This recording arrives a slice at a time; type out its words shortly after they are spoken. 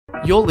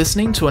You're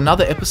listening to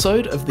another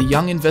episode of the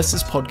Young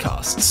Investors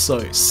Podcast,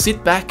 so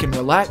sit back and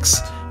relax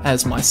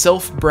as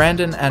myself,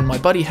 Brandon, and my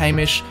buddy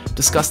Hamish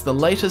discuss the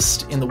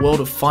latest in the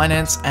world of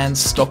finance and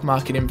stock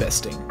market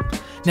investing.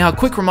 Now, a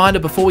quick reminder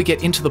before we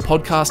get into the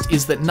podcast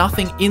is that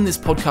nothing in this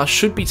podcast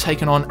should be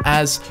taken on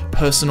as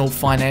personal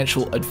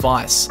financial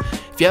advice.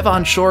 If you're ever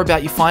unsure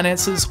about your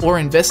finances or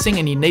investing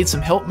and you need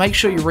some help, make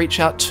sure you reach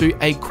out to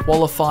a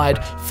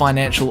qualified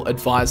financial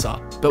advisor.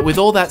 But with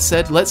all that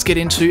said, let's get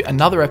into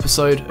another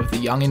episode of the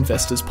Young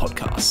Investors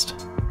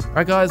Podcast. All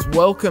right, guys,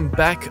 welcome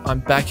back. I'm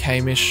back,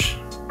 Hamish.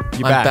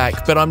 You're I'm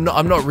back, but I'm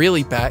not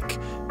really back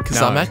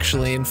because I'm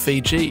actually in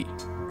Fiji.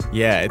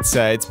 Yeah,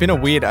 it's been a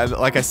weird,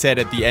 like I said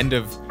at the end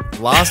of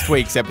last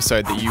week's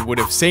episode that you would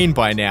have seen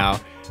by now,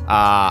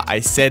 I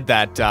said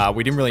that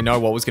we didn't really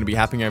know what was going to be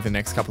happening over the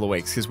next couple of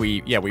weeks because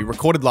we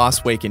recorded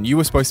last week and you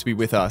were supposed to be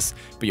with us,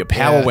 but your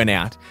power went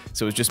out.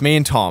 So it was just me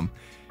and Tom.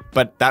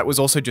 But that was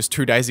also just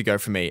 2 days ago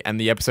for me, and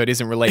the episode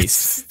isn't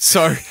released.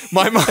 So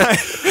my mind...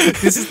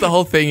 This is the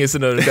whole thing,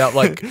 isn't it? About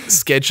like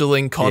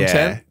scheduling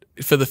content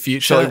for the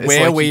future. So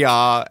where like we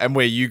are and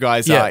where you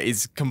guys are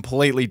is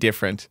completely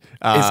different.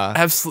 It's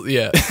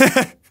absolutely,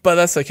 But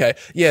that's okay.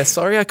 Yeah,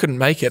 sorry I couldn't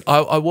make it.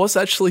 I was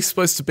actually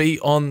supposed to be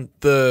on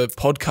the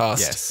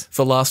podcast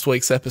for last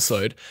week's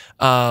episode.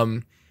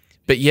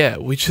 But yeah,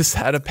 we just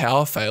had a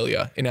power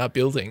failure in our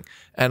building.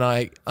 And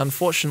I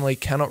unfortunately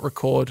cannot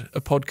record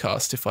a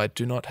podcast if I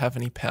do not have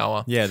any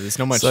power. Yeah, there's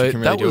not much you can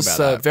really do about that.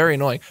 That was very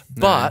annoying.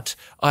 No. But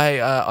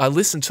I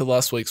listened to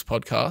last week's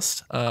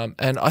podcast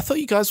and I thought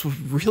you guys were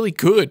really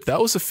good.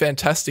 That was a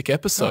fantastic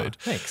episode.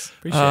 Oh, thanks.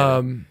 Appreciate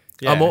it.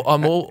 Yeah.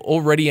 I'm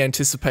already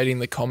anticipating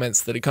the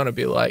comments that are going to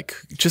be like,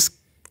 just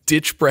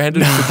ditch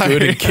Brandon for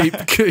good and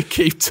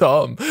keep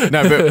Tom.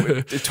 No,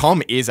 but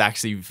Tom is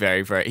actually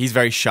he's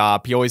very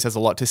sharp. He always has a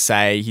lot to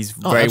say. He's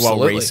very well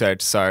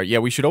researched. So yeah,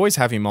 we should always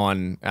have him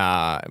on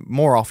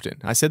more often.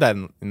 I said that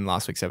in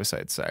last week's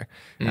episode. So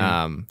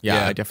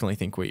I definitely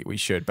think we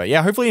should. But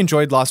yeah, hopefully you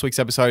enjoyed last week's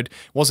episode.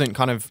 Wasn't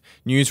kind of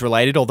news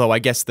related, although I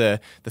guess the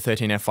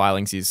 13F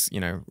filings is,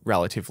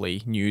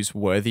 relatively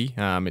newsworthy.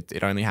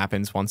 It only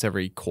happens once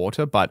every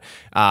quarter. But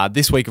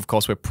this week, of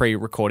course, we're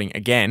pre-recording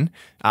again.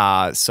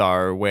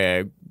 So we're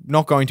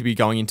not going to be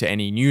going into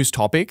any news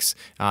topics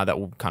that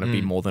will kind of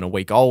be more than a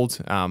week old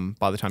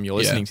by the time you're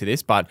listening to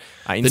this. But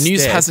instead, the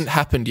news hasn't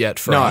happened yet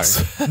for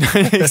us.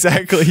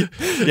 Exactly.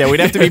 Yeah, we'd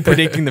have to be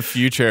predicting the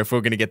future if we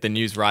we're going to get the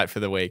news right for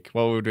the week.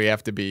 What would we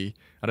have to be?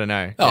 I don't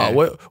know.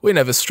 Oh, we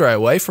never stray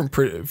away from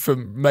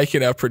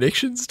making our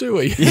predictions, do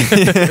we?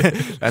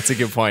 That's a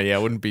good point. Yeah,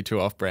 it wouldn't be too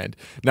off-brand.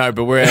 No,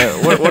 but what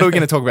are we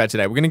going to talk about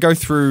today? We're going to go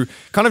through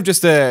kind of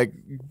just a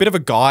bit of a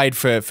guide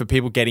for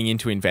people getting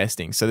into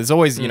investing. So there's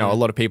always, a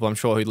lot of people I'm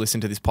sure who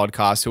listen to this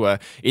podcast who are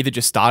either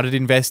just started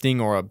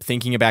investing or are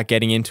thinking about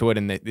getting into it,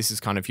 and this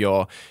is kind of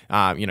your,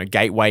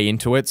 gateway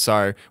into it.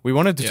 So we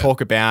wanted to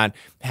talk about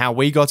how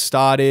we got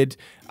started.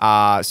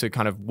 So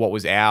kind of what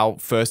was our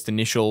first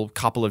initial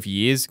couple of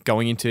years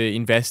going into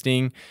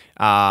investing,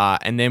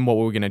 and then what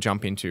we were going to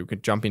jump into. We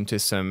could jump into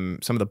some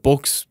of the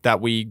books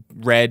that we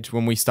read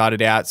when we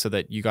started out so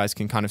that you guys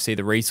can kind of see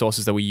the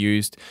resources that we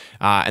used.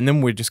 And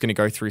then we're just going to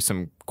go through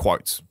some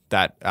quotes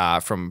that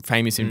from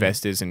famous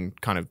investors and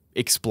kind of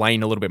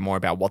explain a little bit more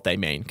about what they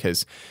mean,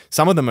 because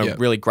some of them are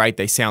really great.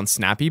 They sound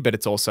snappy, but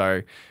it's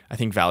also, I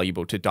think,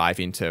 valuable to dive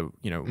into,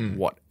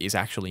 what is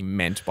actually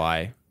meant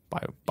by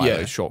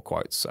those short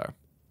quotes. So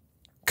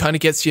kind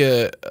of gets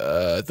you,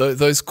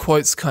 those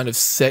quotes kind of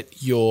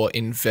set your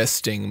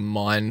investing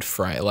mind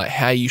frame, like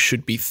how you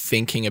should be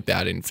thinking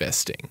about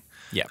investing.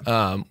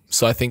 Yeah.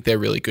 So I think they're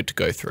really good to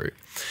go through.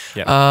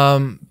 Yeah.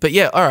 But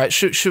yeah, all right.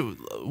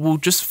 We'll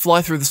just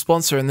fly through the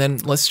sponsor and then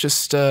let's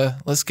just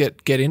let's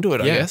get into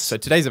it. I guess. So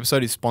today's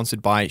episode is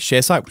sponsored by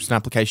Sharesight, which is an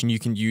application you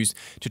can use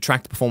to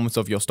track the performance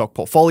of your stock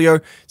portfolio.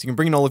 So you can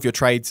bring in all of your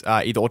trades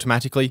either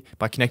automatically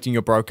by connecting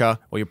your broker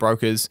or your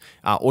brokers,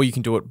 or you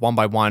can do it one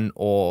by one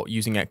or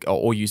using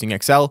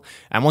Excel.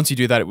 And once you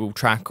do that, it will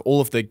track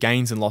all of the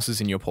gains and losses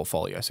in your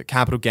portfolio. So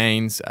capital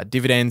gains,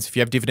 dividends. If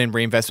you have dividend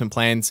reinvestment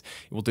plans,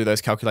 it will do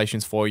those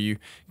calculations for you.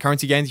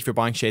 Currency gains if you're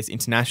buying shares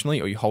internationally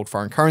or you hold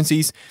foreign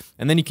currencies,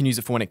 and then you can use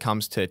it for when it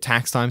comes to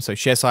tax time. So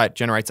Sharesight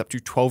generates up to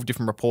 12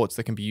 different reports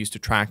that can be used to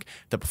track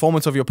the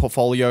performance of your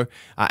portfolio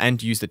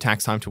and use the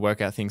tax time to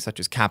work out things such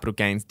as capital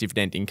gains,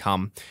 dividend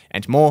income,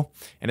 and more.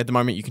 And at the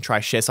moment, you can try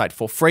Sharesight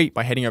for free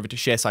by heading over to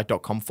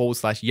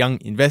sharesight.com/young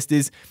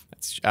investors.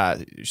 That's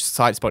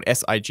site spelled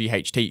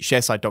SIGHT,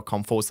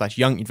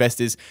 sharesight.com/young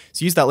investors.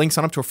 So use that link,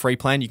 sign up to a free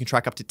plan. You can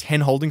track up to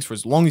 10 holdings for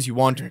as long as you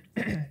want.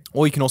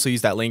 Or you can also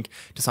use that link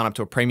to sign up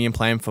to a premium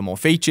plan for more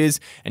features,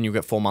 and you'll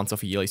get 4 months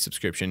off a yearly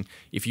subscription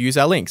if you use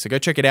our link. So go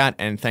check it out,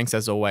 and thanks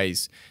as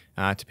always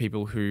to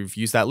people who've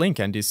used that link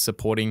and is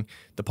supporting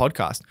the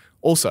podcast.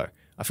 Also,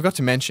 I forgot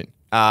to mention,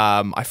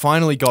 I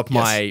finally got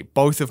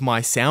both of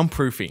my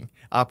soundproofing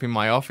up in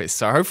my office.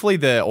 So hopefully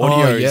the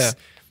audio is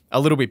a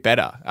little bit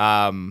better.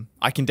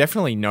 I can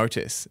definitely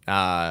notice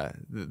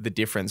the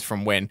difference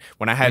from when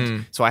I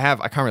had. So I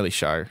can't really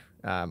show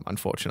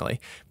unfortunately.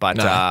 But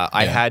No,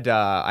 I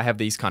have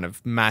these kind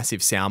of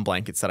massive sound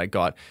blankets that I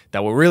got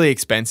that were really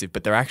expensive,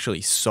 but they're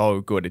actually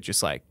so good at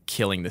just like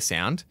killing the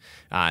sound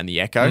and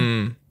the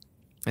echo.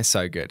 It's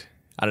so good.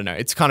 I don't know.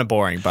 It's kind of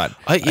boring, but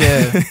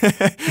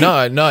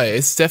no,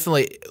 it's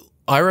definitely.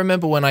 I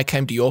remember when I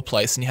came to your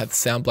place and you had the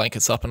sound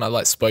blankets up and I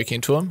like spoke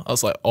into them. I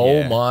was like,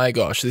 oh my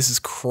gosh, this is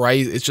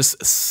crazy. It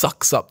just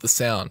sucks up the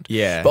sound.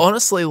 Yeah. But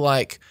honestly,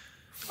 like,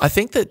 I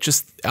think that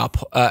just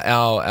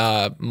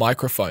our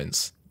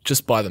microphones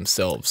just by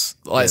themselves,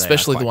 like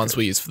especially the ones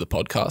we use for the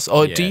podcast.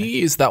 Oh, do you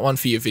use that one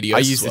for your videos? I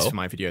use this for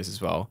my videos as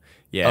well.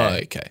 Yeah. Oh,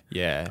 okay.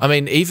 Yeah. I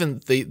mean,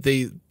 even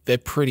they're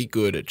pretty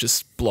good at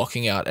just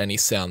blocking out any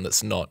sound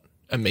that's not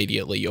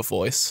immediately your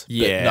voice.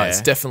 Yeah. But no,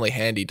 it's definitely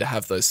handy to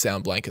have those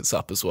sound blankets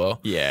up as well.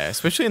 Yeah,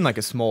 especially in like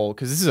a small,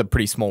 because this is a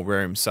pretty small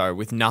room, so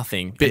with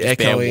nothing, bit just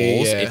bare echoey,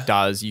 walls, yeah. it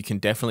does. You can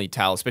definitely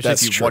tell, especially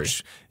That's if you true.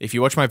 if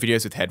you watch my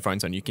videos with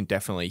headphones on, you can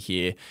definitely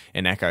hear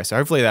an echo. So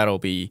hopefully that'll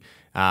be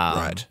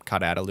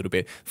cut out a little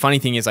bit. Funny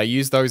thing is, I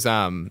use those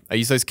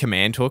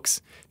command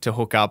hooks to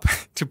hook up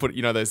to put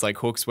those like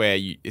hooks where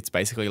it's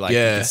basically like you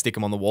can stick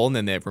them on the wall and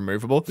then they're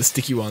removable, The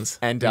sticky ones.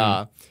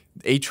 and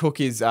each hook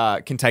is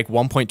can take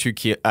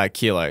 1.2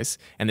 kilos,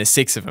 and there's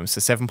 6 of them, so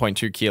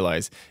 7.2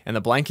 kilos, and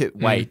the blanket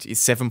weight is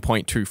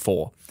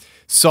 7.24.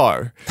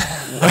 So,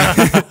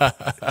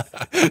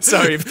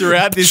 if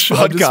throughout this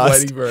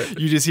podcast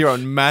you just hear a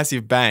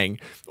massive bang,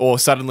 or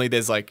suddenly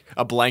there's like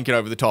a blanket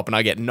over the top and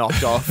I get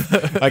knocked off,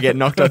 I get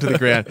knocked onto the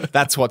ground,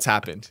 that's what's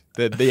happened.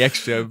 The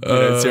extra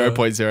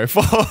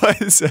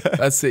 0.04.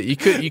 That's it. You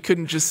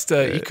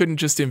couldn't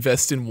just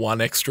invest in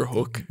one extra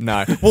hook.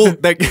 No. Well,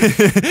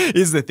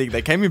 here's the thing.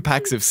 They came in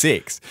packs of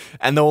 6,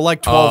 and they were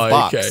like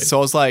 $12. Okay. So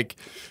I was like,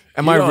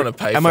 am I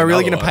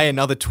really going to pay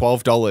another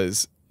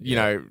 $12?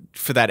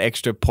 For that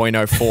extra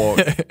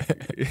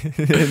 0.04,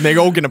 and they're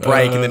all going to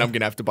break, and then I'm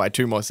going to have to buy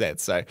 2 more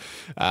sets. So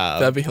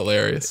that'd be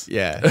hilarious.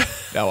 Yeah.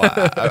 No,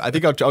 I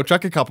think I'll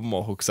chuck a couple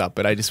more hooks up,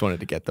 but I just wanted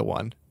to get the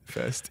one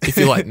first. If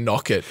you like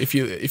knock it, if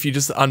you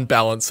just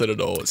unbalance it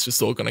at all, it's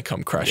just all going to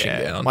come crashing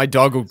down. My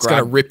dog will It's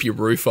going to rip your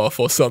roof off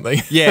or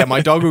something. Yeah,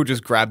 my dog will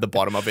just grab the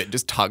bottom of it and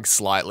just tug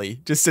slightly,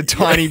 just a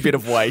tiny bit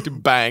of weight,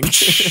 bang.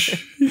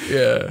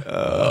 Yeah.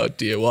 Oh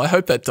dear. Well, I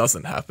hope that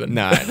doesn't happen.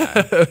 No,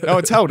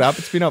 it's held up.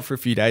 It's been up for a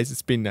few days.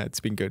 It's been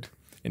good.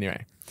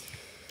 Anyway,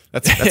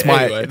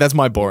 that's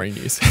my boring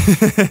news.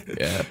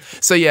 Yeah.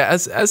 So yeah,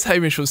 as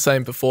Hamish was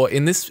saying before,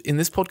 in this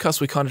podcast,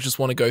 we kind of just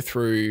want to go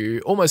through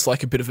almost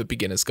like a bit of a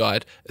beginner's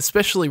guide,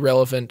 especially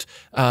relevant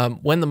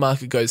when the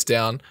market goes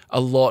down.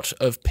 A lot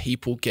of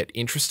people get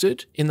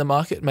interested in the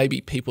market. Maybe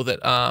people that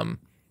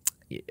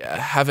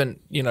haven't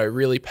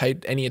really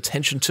paid any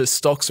attention to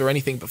stocks or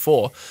anything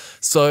before.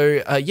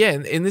 So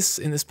in this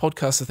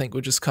podcast, I think we'll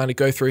just kind of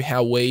go through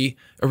how we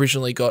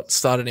originally got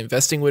started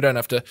investing.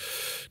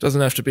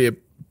 Doesn't have to be a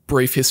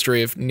brief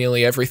history of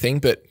nearly everything,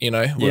 but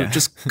we'll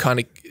just kind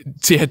of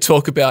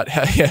talk about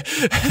how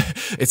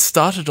it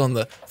started on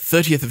the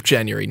 30th of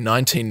January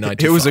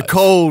 1995. It was a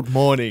cold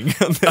morning.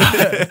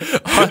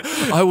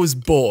 I was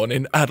born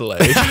in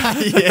Adelaide.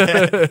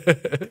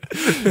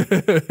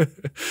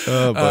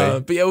 Oh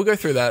boy. But yeah, we'll go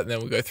through that, and then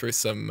we'll go through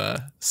some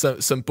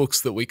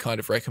books that we kind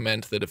of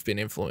recommend that have been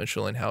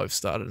influential in how we've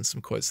started, and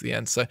some quotes at the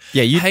end. So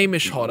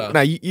Hamish Hodder.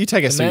 No, you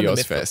take us through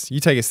yours first. You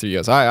take us through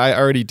yours. I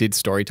already did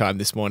story time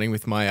this morning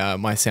with my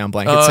my sound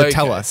blanket. So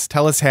tell us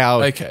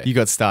how you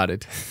got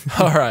started.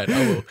 All right,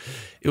 I will.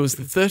 It was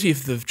the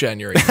 30th of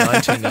January,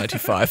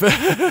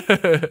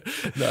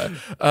 1995. No.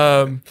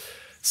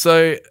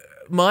 So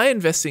my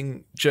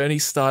investing journey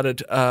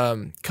started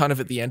kind of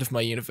at the end of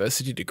my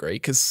university degree,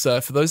 because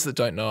for those that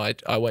don't know,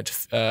 I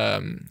went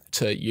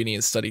to uni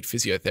and studied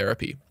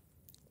physiotherapy.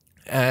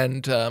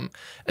 And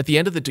at the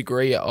end of the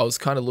degree, I was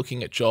kind of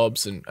looking at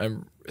jobs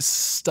and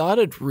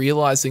started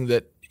realizing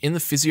that in the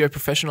physio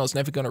profession, I was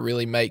never going to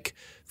really make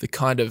the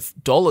kind of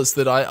dollars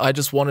that I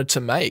just wanted to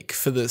make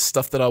for the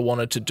stuff that I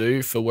wanted to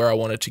do, for where I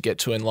wanted to get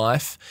to in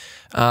life.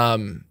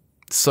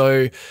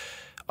 So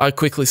I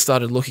quickly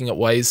started looking at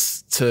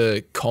ways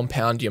to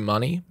compound your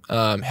money,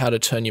 how to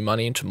turn your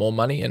money into more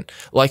money. And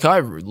I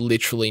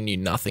literally knew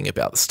nothing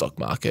about the stock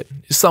market.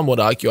 Some would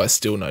argue I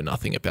still know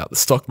nothing about the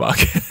stock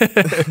market.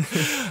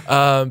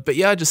 But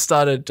yeah, I just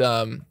started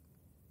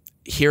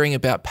hearing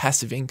about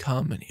passive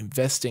income and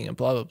investing and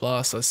blah, blah,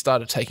 blah. So I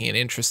started taking an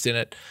interest in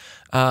it.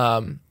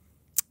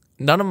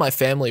 None of my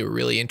family were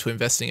really into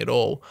investing at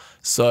all.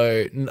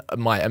 So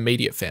my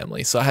immediate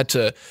family. So I had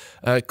to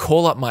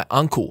call up my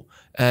uncle,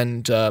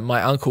 and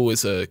my uncle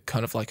is a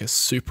kind of like a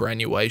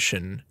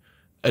superannuation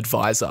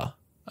advisor.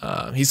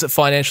 He's a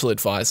financial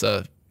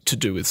advisor to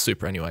do with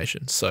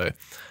superannuation. So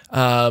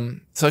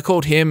I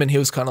called him, and he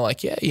was kind of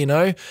like,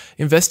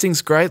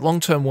 investing's great,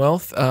 long-term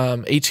wealth.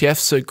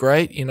 ETFs are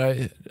great,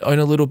 own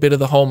a little bit of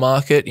the whole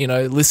market,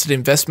 listed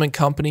investment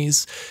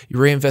companies, you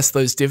reinvest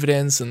those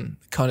dividends and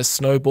kind of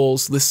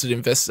snowballs. Listed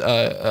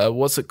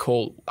what's it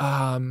called?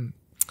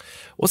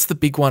 What's the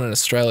big one in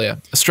Australia?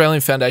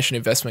 Australian Foundation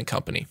Investment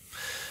Company.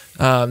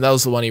 That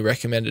was the one he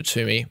recommended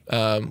to me,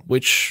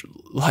 which,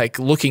 like,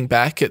 looking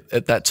back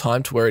at that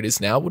time to where it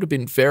is now, would have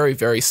been very,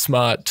 very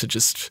smart to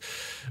just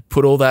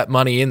put all that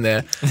money in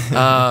there.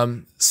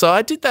 So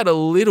I did that a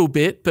little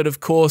bit, but of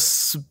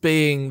course,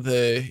 being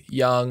the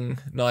young,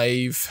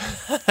 naive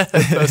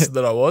person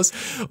that I was,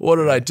 what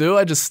did I do?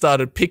 I just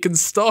started picking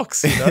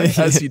stocks,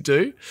 as you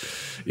do.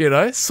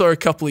 Saw a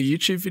couple of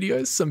YouTube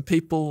videos. Some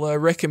people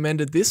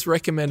recommended this,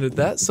 recommended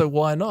that, so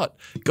why not?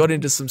 Got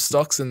into some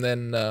stocks, and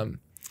then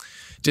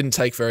didn't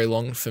take very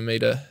long for me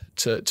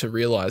to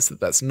realize that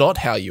that's not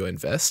how you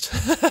invest.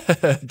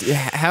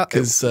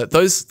 Because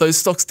those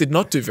stocks did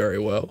not do very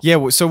well.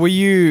 Yeah. So were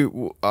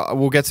you?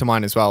 We'll get to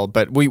mine as well.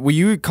 But were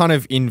you kind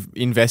of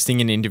investing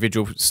in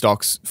individual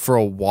stocks for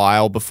a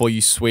while before you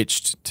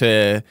switched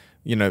to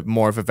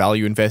more of a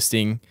value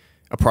investing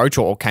approach,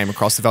 or came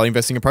across the value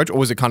investing approach, or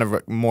was it kind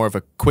of more of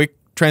a quick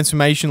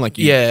transformation?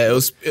 Yeah, it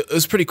was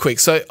pretty quick.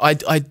 So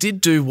I did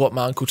do what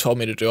my uncle told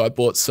me to do. I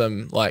bought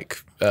some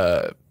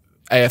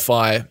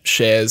AFI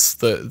shares,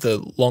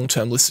 the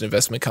long-term listed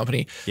investment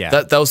company. Yeah.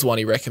 That was the one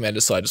he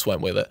recommended, so I just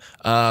went with it.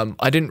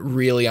 I didn't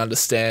really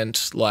understand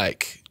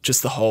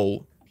just the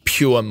whole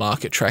pure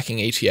market tracking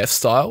ETF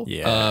style,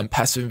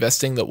 passive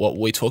investing, what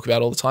we talk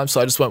about all the time. So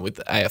I just went with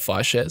the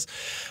AFI shares.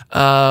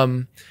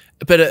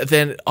 But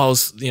then I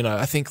was,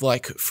 I think,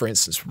 for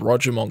instance,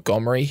 Roger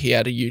Montgomery, he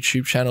had a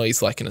YouTube channel.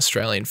 He's like an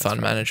Australian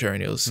fund manager,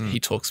 and he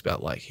talks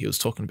about he was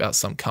talking about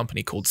some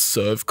company called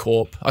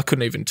Servcorp. I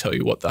couldn't even tell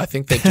you what. I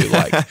think they do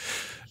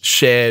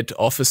shared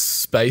office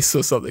space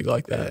or something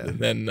like that. Yeah. And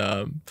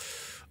then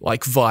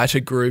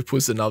Vita Group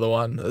was another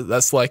one.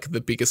 That's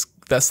the biggest.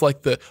 That's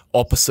the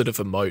opposite of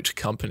a moat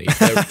company.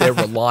 They're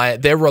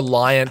reliant. They're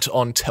reliant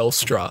on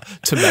Telstra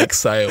to make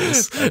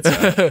sales.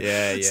 That's right.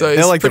 Yeah. So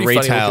they're like the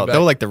retail. They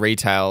were like the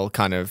retail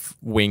kind of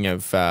wing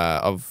of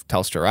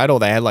Telstra, right? Or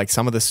they had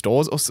some of the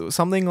stores or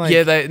something like.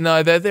 Yeah,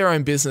 they're their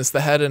own business.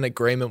 They had an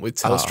agreement with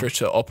Telstra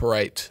to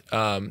operate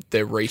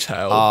their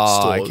retail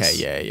stores.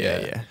 Okay.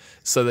 Yeah.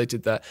 So they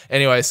did that.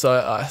 Anyway, so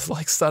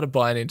I started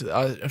buying into.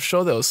 I'm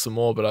sure there was some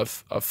more,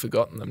 but I've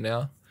forgotten them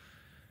now.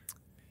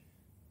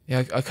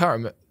 Yeah, I can't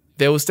remember.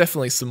 There was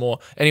definitely some more.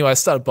 Anyway, I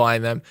started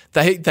buying them.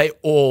 They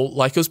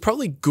all, it was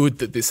probably good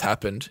that this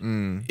happened,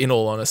 in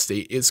all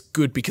honesty. It's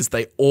good because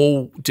they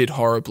all did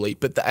horribly,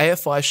 but the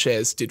AFI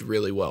shares did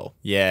really well.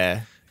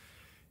 Yeah.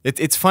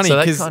 It's funny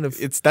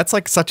because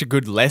that's such a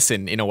good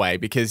lesson in a way,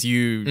 because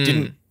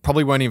you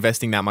probably weren't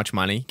investing that much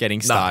money getting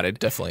started. No,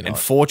 definitely not. And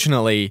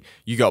fortunately,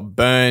 you got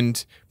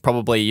burned,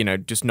 probably,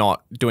 just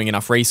not doing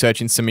enough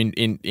research in some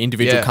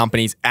individual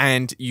companies.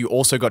 And you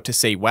also got to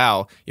see,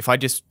 wow, if I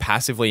just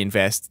passively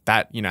invest,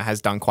 that,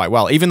 has done quite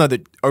well. Even though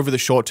over the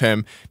short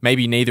term,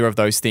 maybe neither of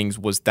those things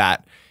was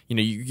that,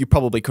 you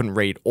probably couldn't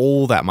read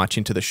all that much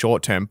into the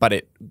short term, but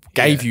it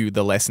gave you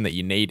the lesson that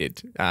you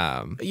needed.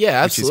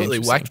 Absolutely.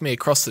 Whacked me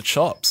across the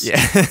chops.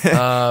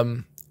 Yeah.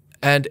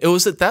 And it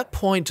was at that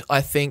point,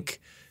 I think,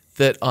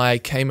 that I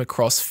came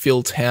across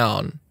Phil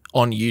Town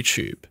on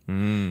YouTube.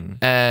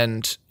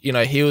 And,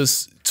 he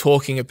was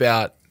talking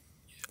about,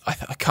 I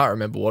can't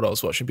remember what I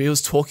was watching, but he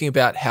was talking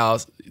about how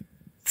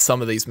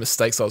some of these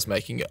mistakes I was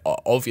making are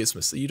obvious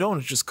mistakes. You don't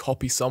want to just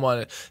copy someone.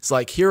 It's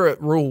here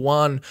at Rule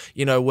 1,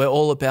 we're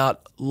all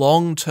about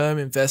long-term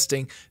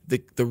investing,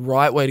 the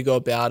right way to go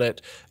about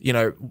it,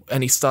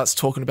 and he starts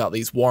talking about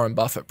these Warren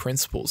Buffett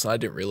principles. And I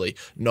didn't really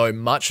know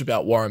much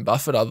about Warren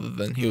Buffett other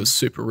than he was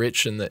super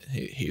rich and that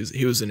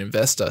he was an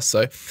investor.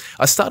 So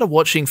I started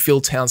watching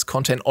Phil Town's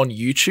content on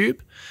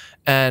YouTube,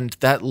 and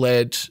that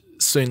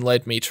soon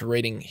led me to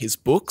reading his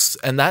books.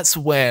 And that's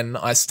when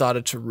I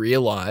started to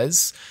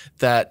realize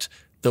that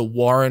the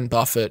Warren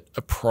Buffett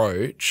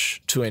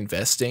approach to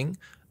investing,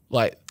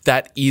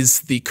 that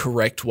is the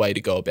correct way to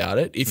go about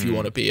it if you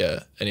want to be an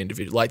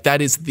individual.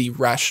 That is the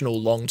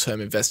rational long-term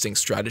investing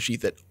strategy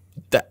that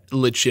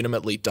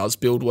legitimately does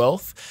build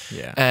wealth.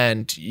 Yeah.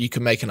 And you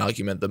can make an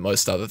argument that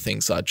most other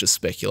things are just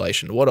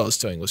speculation. What I was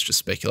doing was just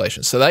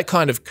speculation. So that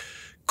kind of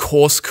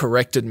course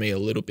corrected me a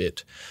little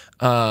bit.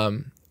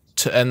 And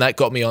that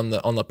got me on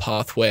the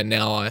path where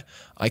now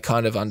I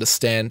kind of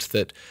understand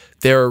that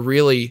there are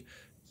really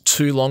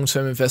two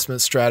long-term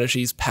investment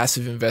strategies,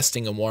 passive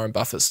investing and Warren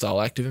Buffett style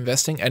active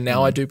investing. And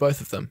now I do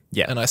both of them.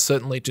 Yeah. And I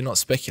certainly do not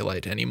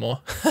speculate anymore.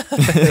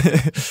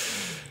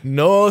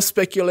 No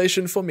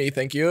speculation for me,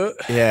 thank you.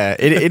 Yeah,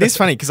 it is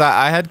funny because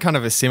I had kind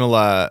of a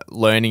similar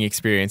learning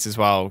experience as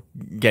well,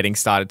 getting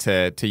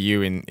started to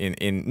you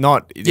in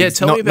not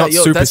tell me about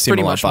your. That's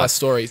pretty much my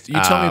story. You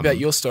tell me about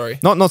your story.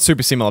 Not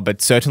super similar,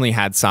 but certainly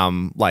had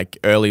some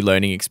early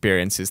learning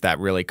experiences that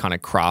really kind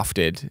of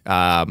crafted,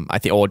 I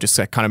think, or just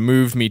kind of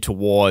moved me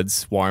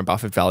towards Warren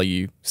Buffett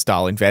value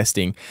style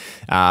investing.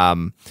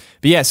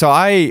 But yeah, so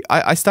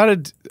I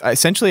started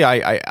essentially.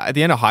 I at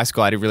the end of high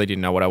school, I really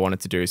didn't know what I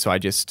wanted to do. So I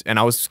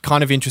was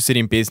kind of interested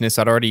in business.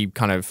 I'd already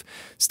kind of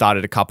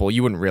started a couple.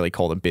 You wouldn't really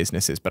call them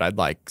businesses, but I'd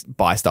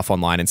buy stuff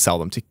online and sell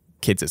them to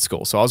kids at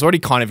school. So I was already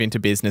kind of into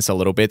business a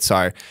little bit.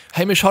 So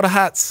Hamish Hotter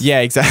Hats.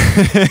 yeah,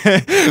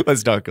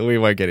 exactly. We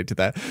won't get into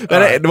that.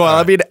 But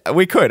I mean,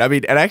 we could. I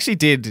mean, it actually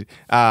did.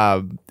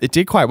 It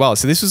did quite well.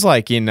 So this was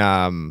like in,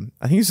 I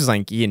think this was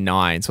like year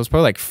 9. So I was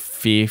probably like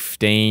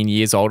 15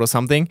 years old or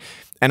something.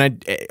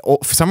 And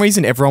for some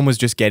reason, everyone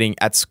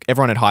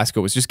at high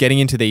school was just getting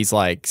into these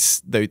like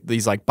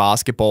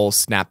basketball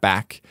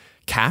snapback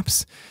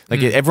caps.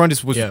 Like everyone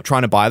just was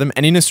trying to buy them.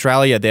 And in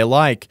Australia, they're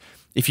like,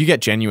 if you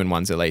get genuine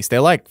ones at least,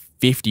 they're like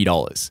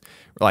 $50.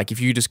 Like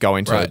if you just go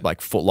into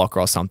like Foot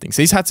Locker or something.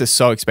 So these hats are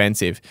so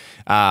expensive.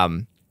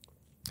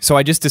 So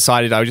I just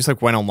decided, I just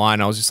like went online.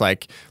 I was just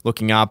like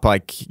looking up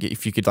like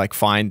if you could like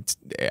find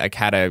like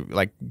how to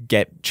like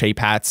get cheap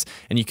hats,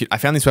 and I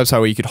found this website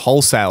where you could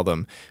wholesale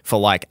them for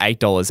like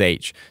 $8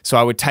 each. So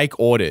I would take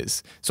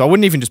orders. So I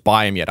wouldn't even just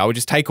buy them yet. I would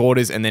just take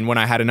orders, and then when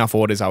I had enough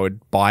orders, I would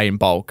buy in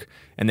bulk,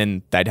 and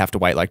then they'd have to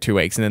wait like 2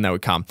 weeks, and then they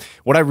would come.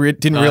 What I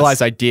didn't realize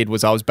I did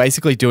was I was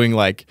basically doing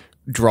like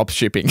drop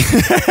shipping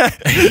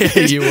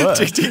you were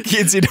to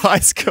kids in high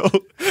school,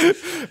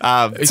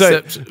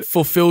 except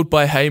fulfilled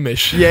by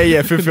Hamish.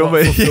 Fulfilled by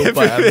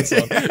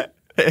Amazon.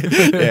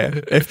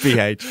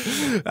 FBH.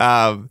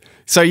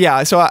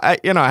 So I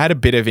had a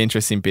bit of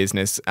interest in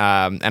business,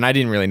 and I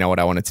didn't really know what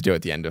I wanted to do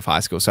at the end of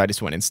high school, so I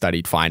just went and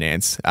studied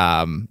finance,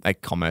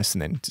 like commerce,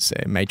 and then just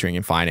majoring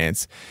in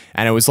finance.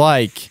 And it was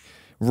like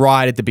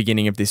right at the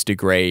beginning of this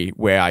degree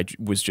where I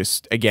was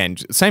just, again,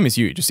 same as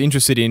you, just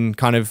interested in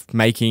kind of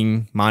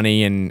making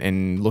money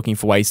and looking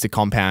for ways to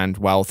compound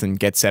wealth and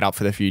get set up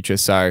for the future.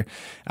 So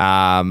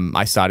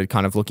I started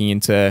kind of looking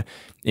into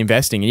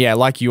investing. And yeah,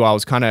 like you, I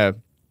was kind of,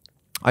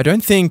 I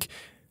don't think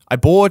I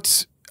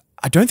bought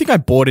an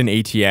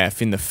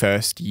ETF in the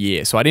first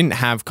year. So I didn't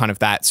have kind of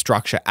that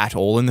structure at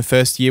all in the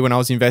first year when I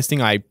was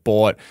investing. I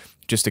bought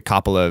just a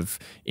couple of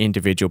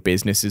individual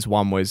businesses.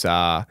 One was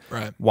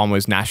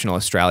National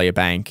Australia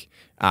Bank,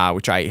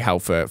 which I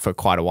held for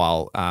quite a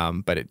while.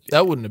 But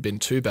that wouldn't have been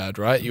too bad,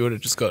 right? You would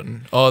have just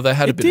gotten. Oh, they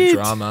had a bit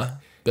of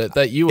drama. But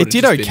that you would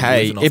have just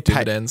been moving off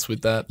dividends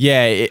with that.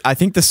 Yeah, I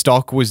think the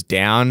stock was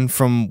down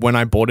from when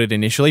I bought it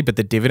initially, but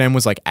the dividend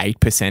was like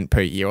 8%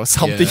 per year or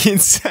something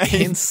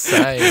insane.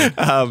 Insane.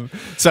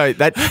 So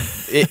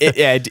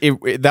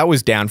that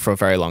was down for a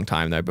very long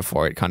time though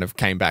before it kind of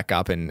came back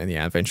up, and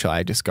eventually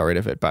I just got rid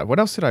of it. But what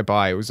else did I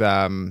buy? It was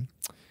I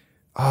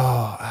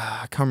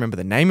can't remember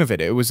the name of it.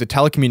 It was a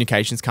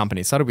telecommunications company.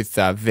 It started with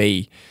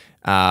V.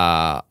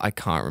 I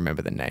can't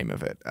remember the name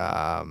of it.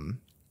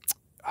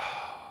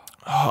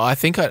 I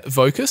think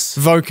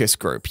Vocus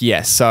Group,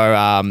 yes. So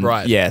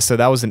right, yeah. So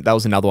that was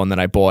another one that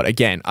I bought.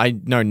 Again, I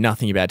know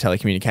nothing about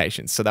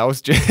telecommunications, so that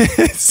was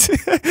just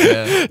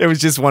it was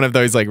just one of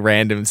those like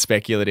random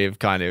speculative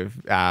kind of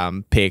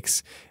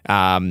picks.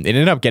 It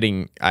ended up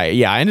getting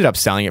I ended up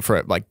selling it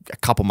for like a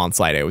couple months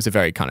later. It was a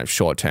very kind of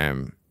short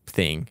term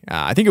thing.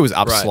 I think it was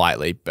up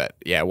slightly, but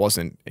yeah, it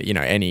wasn't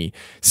any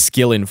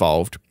skill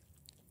involved.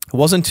 It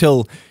wasn't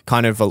until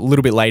kind of a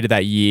little bit later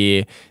that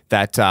year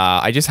that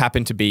I just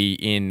happened to be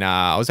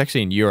I was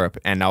actually in Europe,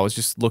 and I was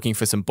just looking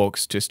for some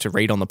books just to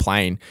read on the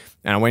plane.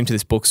 And I went to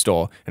this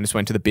bookstore and just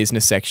went to the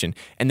business section,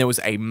 and there was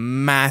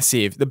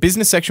the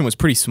business section was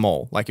pretty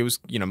small. Like it was,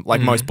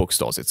 like most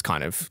bookstores, it's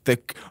kind of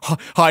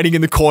hiding in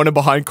the corner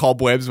behind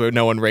cobwebs where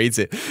no one reads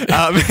it.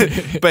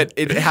 But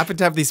it happened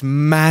to have this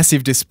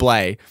massive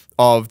display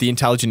of The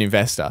Intelligent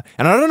Investor.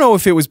 And I don't know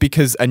if it was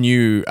because a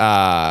new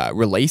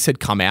release had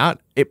come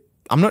out.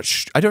 I'm not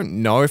I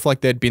don't know if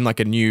like there'd been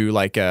like a new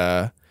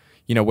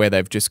where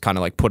they've just kind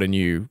of like put a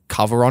new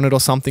cover on it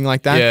or something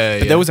like that.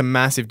 But there was a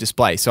massive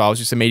display, so I was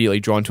just immediately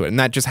drawn to it, and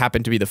that just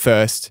happened to be the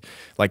first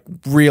like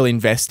real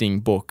investing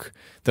book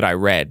that I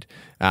read.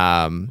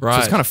 So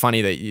it's kind of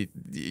funny that you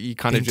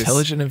kind of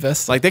Intelligent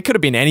Investor. Like there could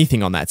have been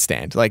anything on that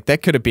stand. Like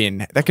that could have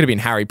been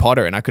Harry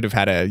Potter, and I could have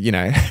had a you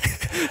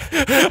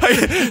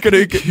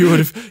would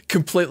have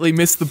completely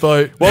missed the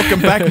boat.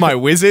 Welcome back, my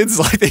wizards,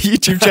 like the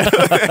YouTube channel.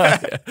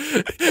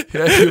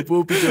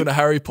 We'll be doing a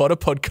Harry Potter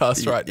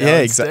podcast right now. Yeah,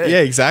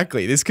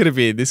 exactly. This could have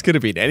been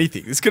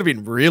anything. This could have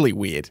been really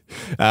weird.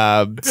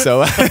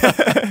 So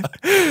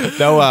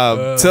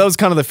that was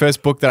kind of the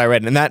first book that I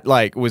read, and that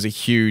like was a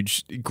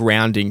huge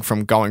grounding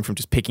from going from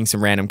just picking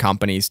some random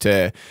companies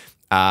to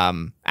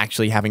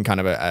actually having kind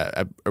of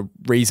a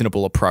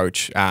reasonable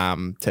approach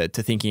to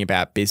thinking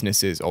about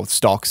businesses or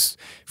stocks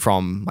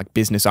from like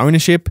business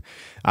ownership.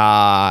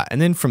 And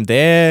then from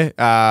there,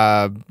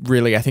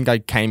 really, I think I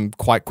came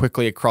quite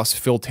quickly across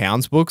Phil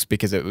Town's books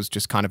because it was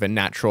just kind of a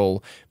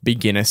natural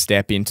beginner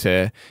step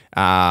into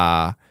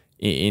Warren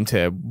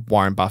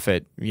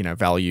Buffett,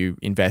 value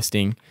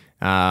investing.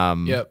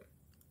 Yep.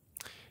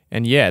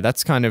 And yeah,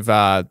 that's kind of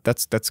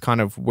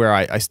where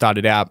I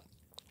started out.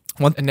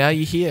 And now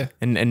you're here.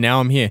 And now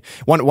I'm here.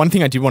 One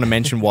thing I did want to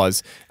mention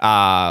was,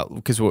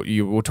 because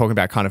you were talking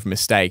about kind of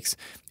mistakes,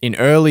 in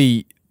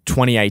early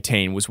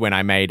 2018 was when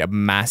I made a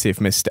massive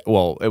mistake.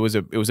 Well, it was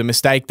a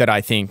mistake that I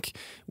think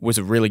was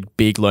a really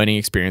big learning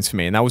experience for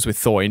me, and that was with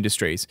Thor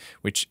Industries,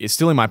 which is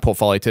still in my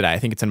portfolio today. I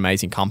think it's an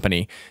amazing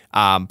company.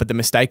 But the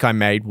mistake I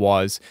made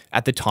was,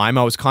 at the time,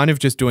 I was kind of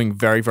just doing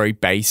very, very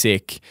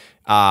basic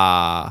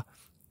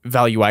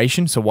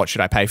valuation. So what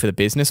should I pay for the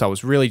business? I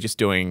was really just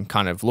doing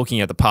kind of looking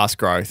at the past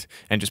growth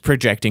and just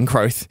projecting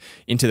growth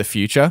into the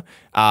future.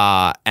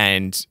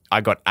 And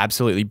I got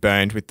absolutely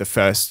burned with the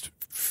first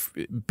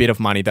bit of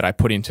money that I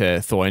put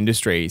into Thor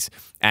Industries.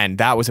 And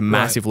that was a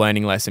massive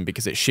learning lesson,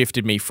 because it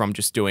shifted me from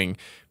just doing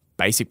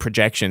basic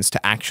projections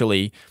to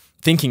actually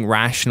thinking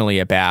rationally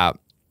about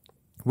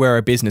where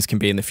a business can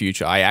be in the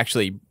future. I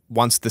actually,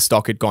 once the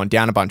stock had gone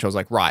down a bunch, I was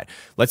like, right,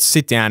 let's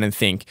sit down and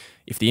think,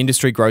 if the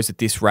industry grows at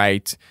this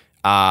rate,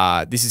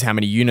 this is how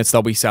many units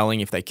they'll be selling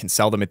if they can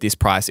sell them at this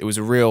price. It was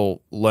a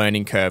real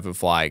learning curve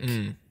of like,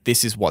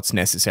 this is what's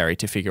necessary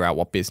to figure out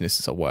what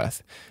businesses are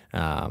worth.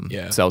 So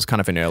it was kind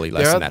of an early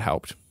lesson that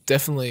helped.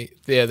 Definitely.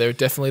 Yeah, there are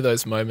definitely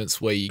those moments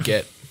where you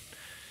get,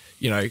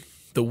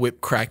 the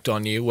whip cracked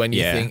on you when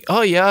you think,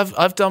 oh yeah,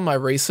 I've done my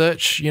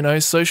research,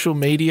 social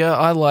media,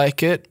 I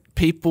like it.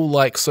 People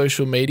like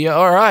social media.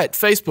 All right,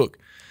 Facebook.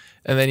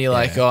 And then you're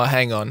like, oh,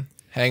 hang on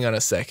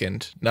a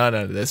second. No,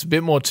 there's a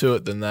bit more to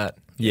it than that.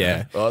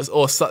 Yeah.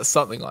 Or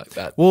something like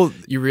that. Well,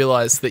 you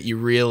realize that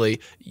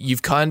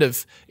you've kind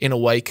of, in a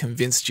way,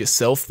 convinced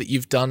yourself that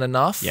you've done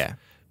enough. Yeah.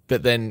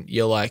 But then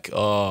you're like,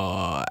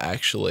 oh,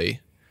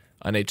 actually,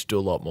 I need to do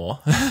a lot more.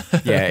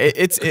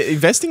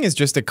 Investing is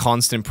just a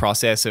constant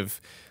process of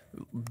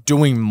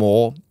doing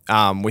more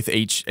with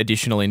each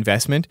additional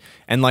investment,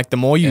 and like the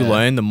more you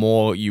learn, the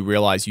more you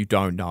realize you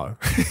don't know.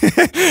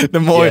 The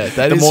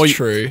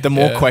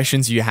more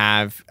questions you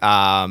have,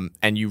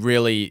 and you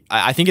really,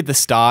 I think at the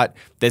start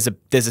there's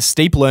a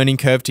steep learning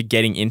curve to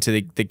getting into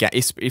the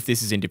if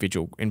this is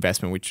individual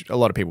investment, which a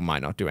lot of people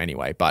might not do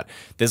anyway. But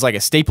there's like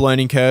a steep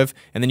learning curve,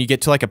 and then you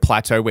get to like a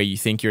plateau where you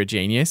think you're a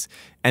genius,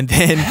 and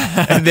then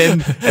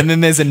and then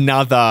there's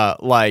another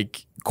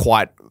like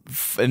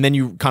and then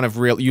you kind of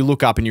you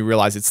look up and you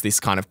realize it's this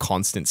kind of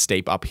constant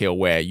steep uphill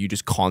where you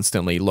just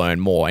constantly learn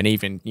more. And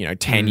even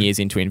 10 years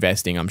into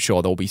investing, I'm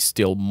sure there'll be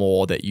still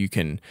more that you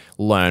can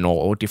learn,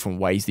 or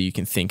different ways that you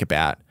can think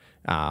about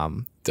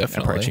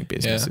approaching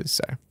businesses.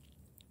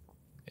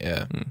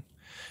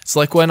 It's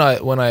like when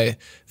I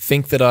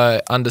think that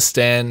I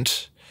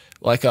understand.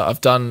 Like I've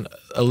done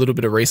a little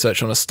bit of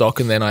research on a stock,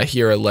 and then I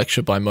hear a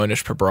lecture by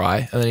Monish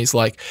Pabrai, and then he's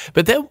like,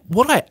 but then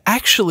what I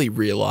actually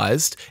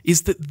realized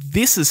is that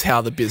this is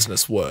how the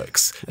business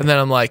works. And then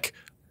I'm like,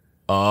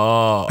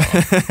 oh,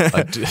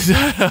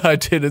 I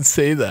didn't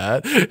see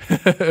that.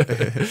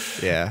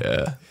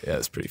 Yeah,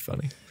 it's pretty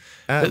funny.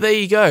 But there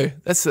you go.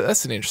 That's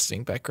an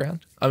interesting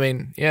background. I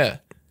mean, yeah.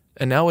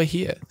 And now we're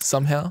here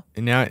somehow.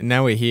 And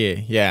now we're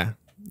here. Yeah.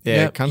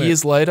 Kind of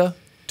years later.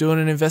 Doing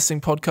an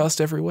investing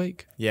podcast every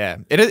week. Yeah.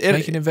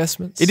 Making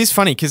investments. It is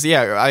funny because,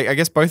 I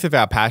guess both of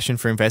our passion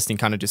for investing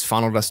kind of just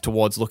funneled us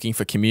towards looking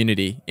for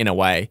community in a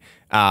way.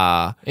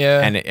 And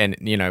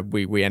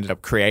we ended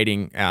up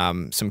creating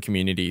some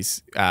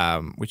communities,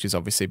 which has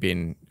obviously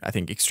been, I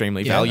think,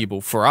 extremely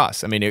valuable for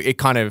us. I mean, it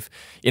kind of,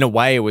 in a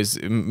way, it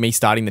was me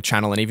starting the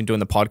channel and even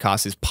doing the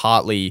podcast is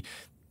partly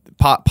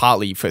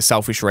for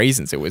selfish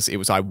reasons. It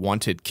was I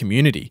wanted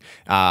community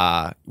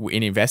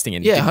in investing,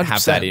 and didn't 100%.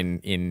 have that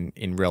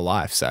in real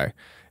life. So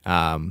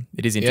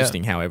it is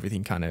interesting how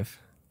everything kind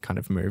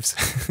of moves.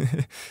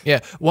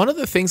 One of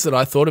the things that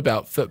I thought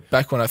about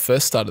back when I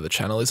first started the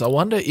channel is I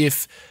wonder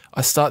if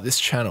I start this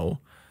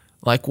channel,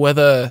 like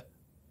whether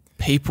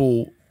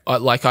people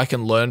I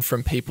can learn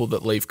from people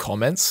that leave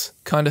comments,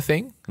 kind of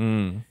thing.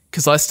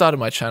 Because I started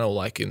my channel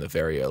like in the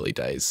very early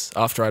days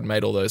after I'd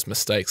made all those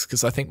mistakes.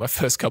 Because I think my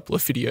first couple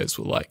of videos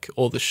were like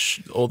all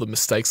the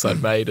mistakes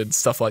I'd made and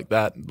stuff like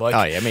that. Like,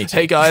 oh yeah, me too.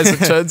 Hey guys, it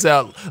turns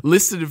out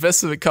listed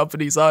investment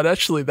companies aren't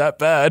actually that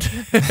bad.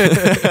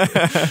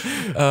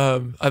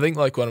 I think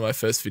like one of my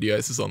first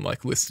videos is on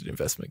like listed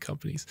investment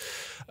companies.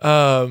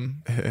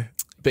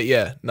 But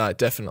yeah, no,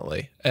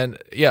 definitely. And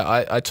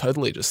yeah, I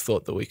totally just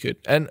thought that we could,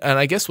 and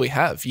I guess we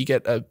have. You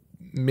get a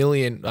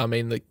million. I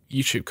mean, the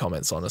YouTube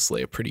comments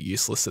honestly are pretty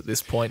useless at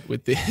this point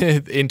with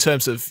in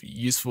terms of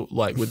useful,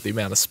 like with the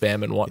amount of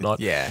spam and whatnot.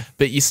 Yeah.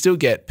 But you still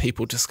get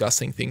people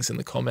discussing things in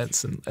the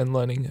comments and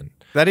learning, and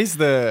that is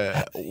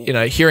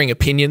hearing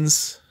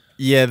opinions.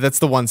 Yeah, that's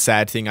the one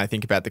sad thing I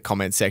think about the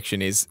comment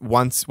section is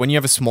when you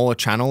have a smaller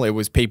channel, it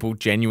was people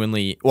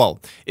genuinely,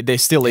 there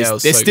still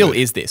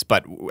is this,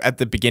 but at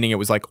the beginning it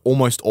was like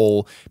almost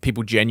all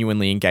people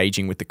genuinely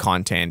engaging with the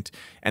content,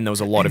 and there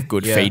was a lot of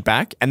good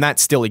feedback, and that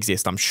still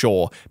exists, I'm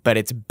sure, but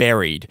it's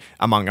buried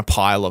among a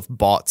pile of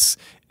bots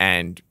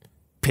and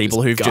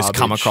people who've just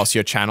come across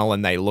your channel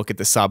and they look at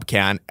the sub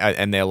count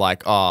and they're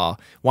like, oh,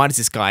 why does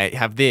this guy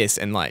have this?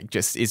 And like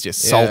is just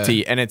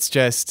salty, and it's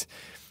just...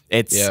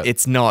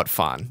 It's not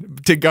fun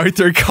to go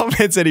through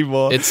comments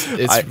anymore.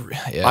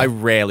 I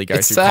rarely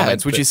go through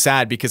comments, which is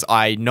sad because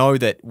I know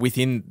that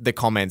within the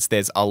comments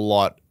there's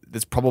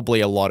probably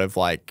a lot of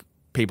like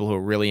people who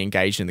are really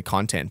engaged in the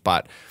content,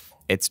 but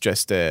it's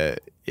just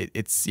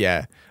it's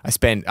yeah.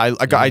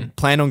 I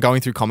plan on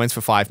going through comments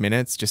for 5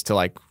 minutes just to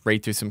like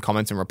read through some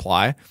comments and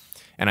reply,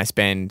 and I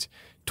spend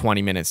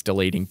 20 minutes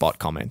deleting bot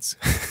comments.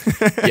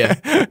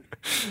 Yeah.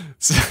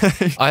 So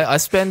I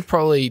spend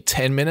probably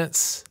 10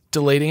 minutes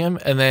deleting them,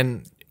 and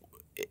then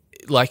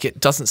like it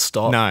doesn't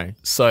stop. No.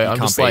 So I'm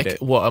just like,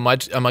 what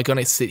am I going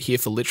to sit here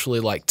for literally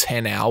like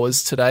 10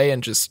 hours today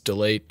and just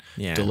delete?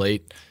 Yeah,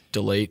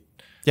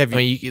 I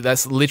mean,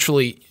 that's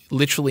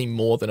literally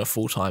more than a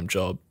full-time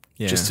job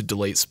just to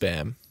delete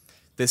spam.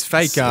 There's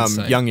fake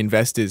young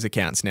investors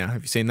accounts now.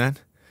 Have you seen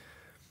that?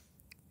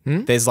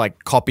 There's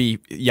like copy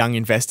young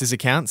investors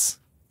accounts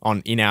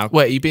in our.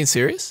 Wait, are you being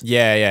serious?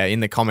 Yeah.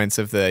 In the comments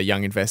of the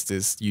young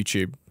investors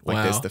YouTube,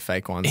 like there's the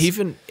fake ones.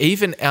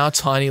 Even our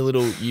tiny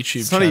little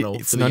YouTube channel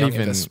for the Young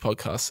Investors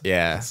podcast.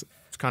 Yeah, it's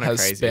kind of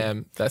crazy.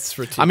 Spam. That's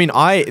ridiculous. I mean,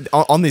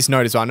 on this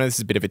note as well, I know this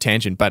is a bit of a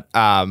tangent, but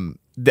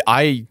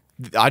I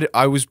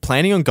was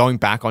planning on going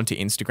back onto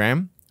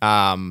Instagram.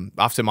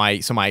 After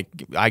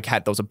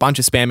there was a bunch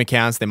of spam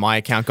accounts, then my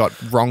account got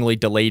wrongly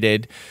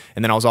deleted,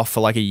 and then I was off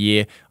for like a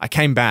year. I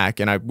came back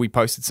and we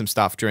posted some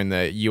stuff during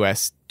the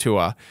US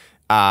tour.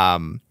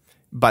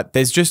 But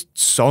there's just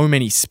so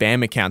many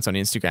spam accounts on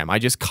Instagram. I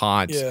just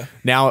can't. Yeah.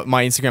 Now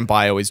my Instagram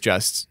bio is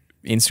just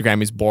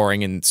Instagram is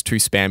boring and it's too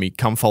spammy.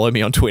 Come follow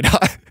me on Twitter.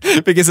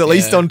 Because at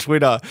least on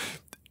Twitter,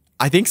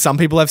 I think some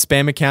people have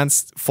spam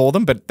accounts for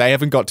them, but they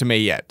haven't got to me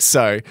yet.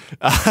 So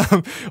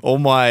all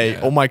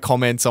my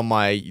comments on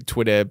my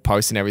Twitter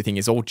posts and everything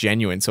is all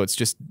genuine. So it's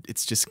just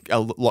a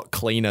lot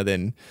cleaner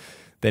than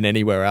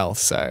anywhere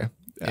else. So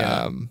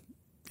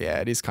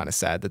it is kind of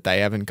sad that they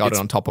haven't got it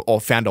on top of,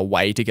 or found a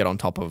way to get on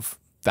top of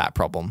that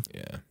problem.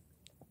 Yeah,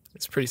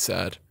 it's pretty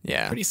sad.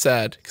 Yeah, pretty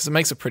sad because it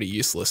makes it pretty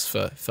useless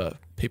for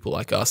people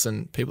like us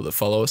and people that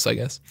follow us, I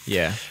guess.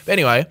 Yeah. But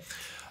anyway.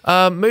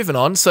 Moving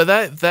on. So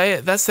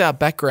that's our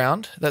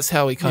background. That's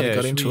how we kind of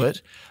got into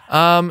it.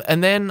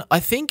 And then I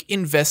think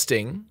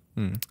investing,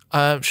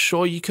 I'm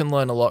sure you can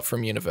learn a lot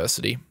from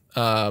university.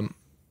 I'm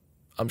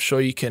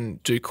sure you can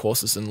do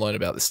courses and learn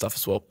about this stuff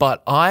as well.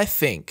 But I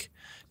think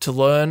to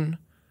learn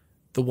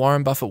the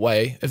Warren Buffett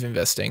way of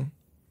investing,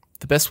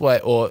 the best way,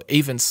 or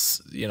even,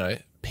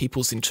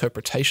 people's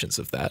interpretations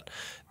of that,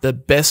 the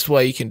best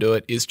way you can do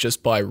it is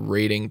just by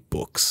reading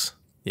books.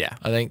 Yeah.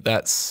 I think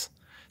that's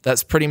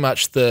pretty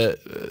much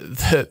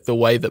the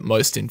way that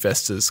most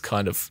investors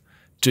kind of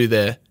do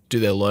their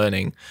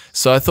learning.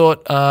 So I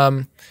thought,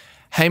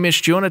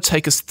 Hamish, do you want to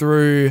take us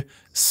through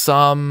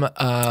some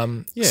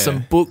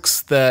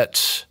books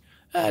that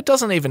it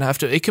doesn't even have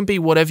to. It can be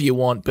whatever you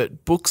want,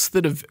 but books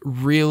that have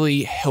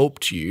really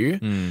helped you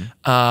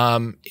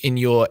in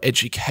your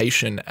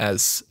education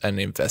as an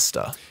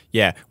investor.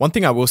 Yeah. One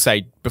thing I will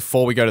say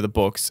before we go to the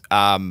books,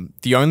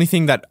 the only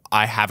thing that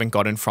I haven't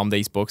gotten from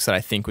these books that I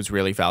think was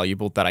really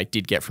valuable that I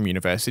did get from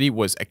university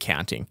was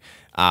accounting.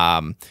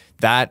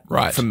 That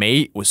for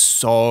me was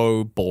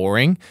so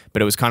boring,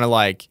 but it was kind of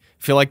like,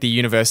 I feel like the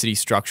university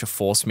structure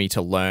forced me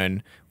to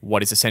learn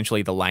what is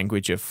essentially the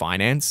language of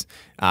finance.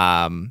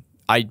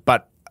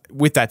 But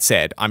with that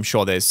said, I'm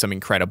sure there's some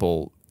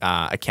incredible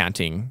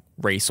accounting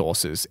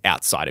resources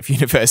outside of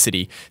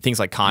university, things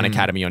like Khan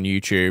Academy on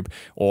YouTube,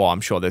 or I'm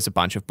sure there's a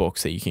bunch of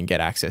books that you can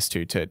get access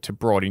to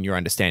broaden your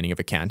understanding of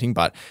accounting.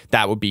 But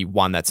that would be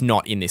one that's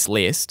not in this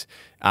list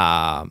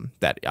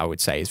that I would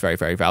say is very,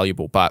 very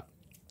valuable. But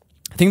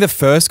I think the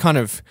first kind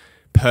of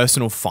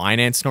personal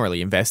finance, not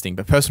really investing,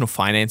 but personal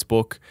finance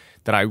book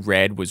that I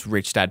read was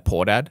Rich Dad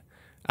Poor Dad.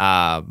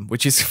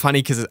 Which is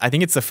funny because I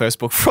think it's the first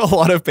book for a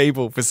lot of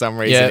people for some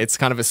reason. Yeah. It's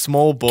kind of a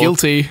small book.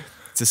 Guilty.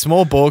 It's a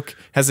small book,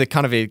 has a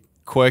kind of a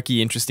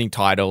quirky, interesting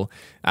title,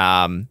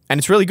 and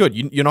it's really good.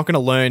 You're not going to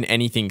learn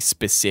anything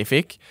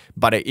specific,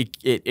 but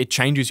it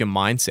changes your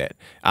mindset.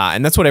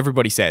 And that's what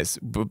everybody says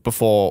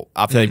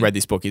after they read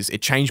this book is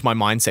it changed my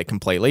mindset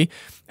completely.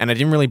 And I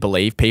didn't really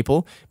believe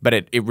people, but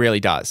it really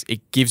does.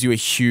 It gives you a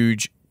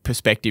huge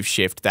perspective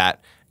shift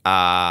that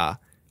I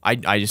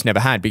just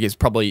never had, because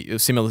probably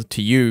similar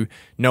to you,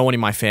 no one in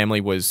my family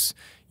was,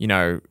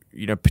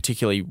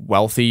 particularly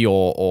wealthy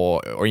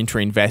or into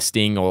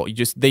investing, or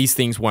just these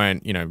things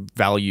weren't,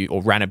 value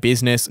or ran a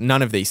business.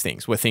 None of these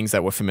things were things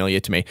that were familiar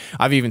to me.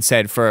 I've even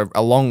said for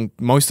a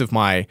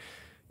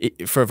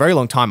very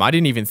long time, I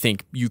didn't even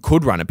think you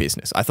could run a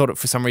business. I thought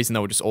for some reason they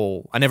were just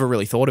I never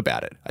really thought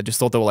about it. I just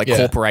thought they were like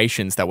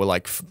corporations that were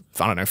like,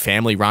 I don't know,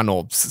 family run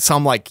or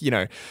some I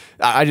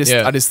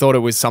just thought it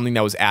was something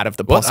that was out of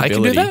the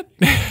possibility. I can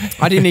do that?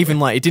 I didn't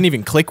even it didn't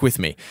even click with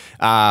me.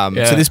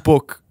 So this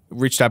book,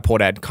 Rich Dad Poor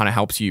Dad, kind of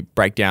helps you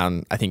break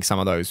down, I think, some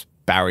of those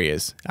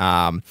barriers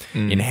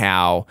in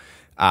how,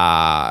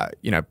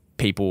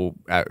 people,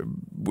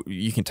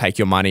 you can take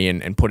your money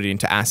and put it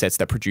into assets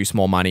that produce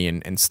more money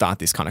and start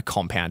this kind of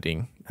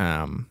compounding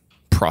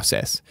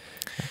process.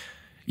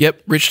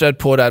 Yep. Rich Dad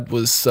Poor Dad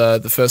was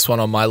the first one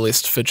on my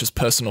list for just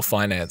personal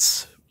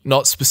finance,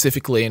 not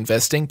specifically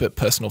investing, but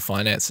personal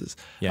finances.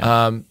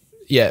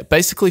 Yeah.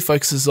 Basically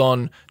focuses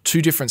on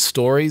two different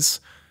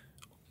stories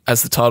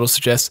as the title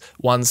suggests,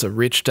 one's a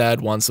rich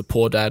dad, one's a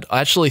poor dad.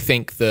 I actually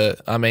think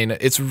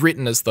it's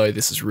written as though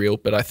this is real,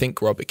 but I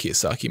think Robert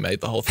Kiyosaki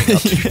made the whole thing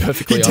up, to be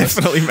perfectly honest.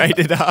 Definitely made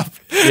it up.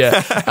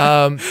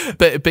 Yeah.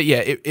 But yeah,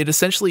 it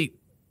essentially,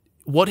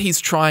 what he's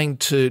trying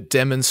to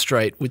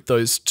demonstrate with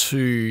those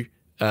two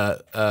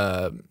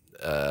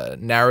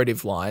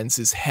narrative lines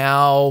is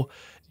how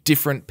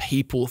different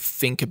people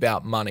think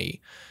about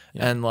money.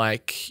 And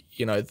like,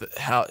 you know,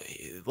 how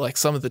like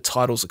some of the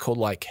titles are called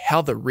like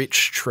How the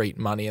Rich Treat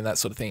Money and that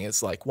sort of thing.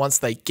 It's like once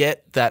they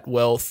get that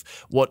wealth,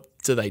 what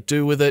do they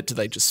do with it? Do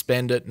they just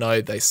spend it? No,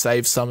 they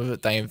save some of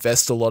it. They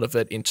invest a lot of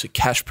it into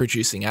cash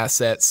producing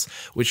assets,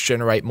 which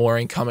generate more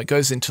income. It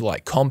goes into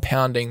like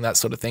compounding, that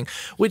sort of thing,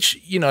 which,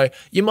 you know,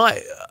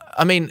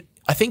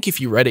 I think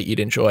if you read it, you'd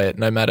enjoy it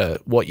no matter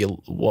what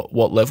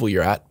level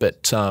you're at.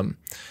 But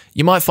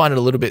you might find it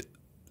a little bit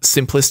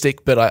simplistic,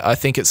 but I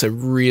think it's a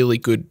really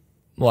good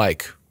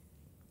like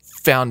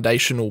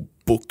foundational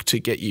book to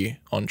get you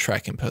on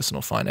track in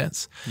personal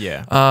finance.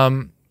 Yeah.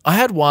 I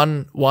had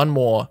one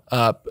more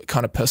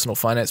kind of personal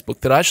finance book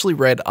that I actually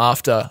read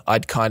after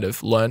I'd kind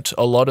of learnt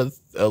a lot of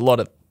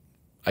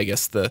I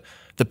guess the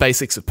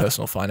basics of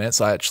personal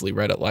finance. I actually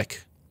read it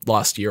like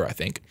last year, I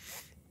think.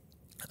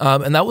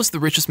 And that was The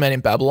Richest Man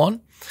in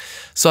Babylon.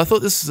 So I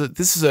thought this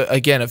is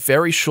again a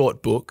very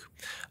short book.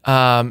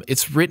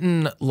 It's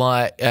written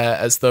like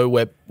as though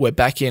we're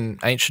back in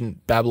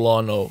ancient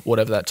Babylon or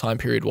whatever that time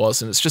period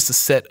was, and it's just a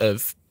set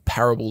of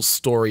parables,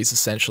 stories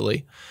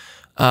essentially.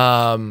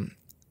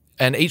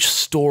 And each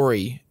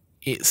story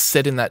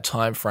set in that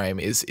time frame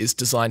is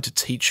designed to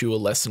teach you a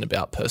lesson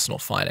about personal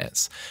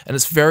finance, and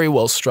it's very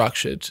well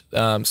structured.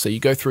 So you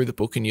go through the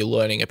book and you're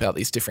learning about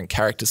these different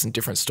characters and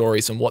different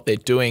stories and what they're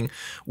doing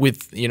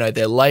with, you know,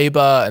 their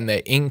labor and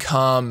their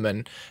income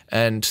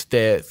and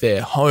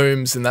their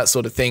homes and that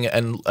sort of thing,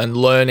 and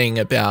learning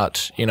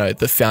about, you know,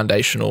 the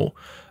foundational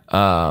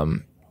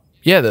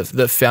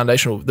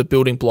the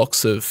building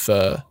blocks of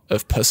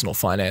personal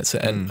finance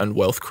and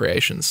wealth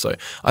creation. So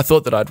I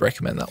thought that I'd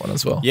recommend that one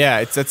as well.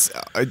 Yeah,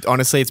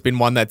 honestly, it's been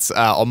one that's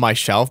on my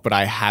shelf, but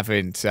I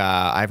haven't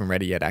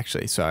read it yet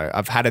actually. So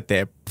I've had it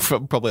there for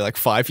probably like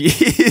 5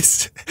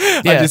 years.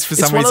 Yeah,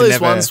 it's one of those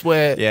ones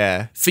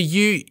where for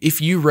you,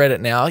 if you read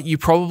it now, you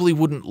probably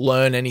wouldn't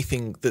learn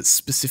anything that's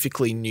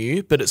specifically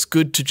new, but it's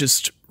good to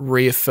just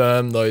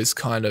reaffirm those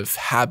kind of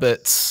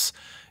habits,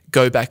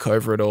 go back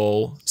over it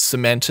all,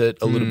 cement it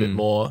a little bit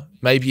more.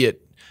 Maybe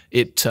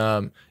it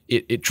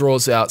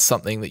draws out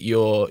something that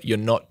you're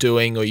not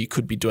doing or you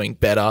could be doing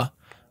better,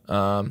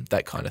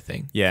 that kind of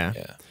thing. Yeah.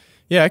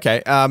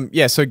 Okay.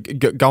 So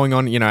going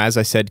on, you know, as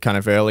I said kind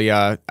of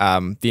earlier,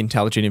 The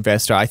Intelligent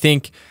Investor, I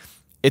think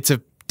it's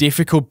a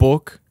difficult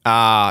book.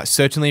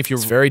 Certainly if you're...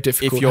 It's very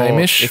difficult,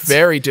 Hamish. It's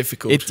very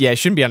difficult. It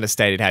shouldn't be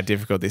understated how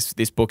difficult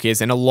this book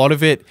is. And a lot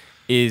of it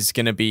is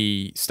going to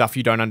be stuff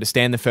you don't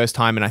understand the first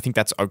time, and I think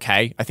that's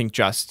okay. I think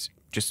just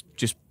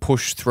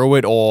push through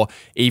it, or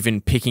even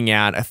picking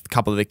out a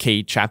couple of the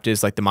key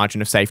chapters, like the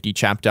margin of safety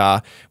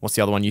chapter. What's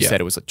the other one you said?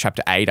 It was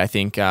chapter 8, I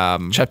think.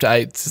 Chapter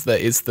 8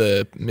 is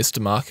the Mr.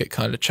 Market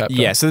kind of chapter.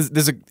 Yeah, so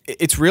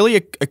it's really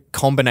a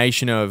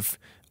combination of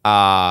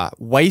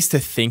ways to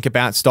think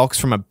about stocks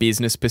from a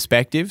business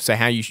perspective. So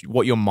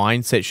what your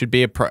mindset should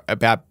be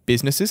about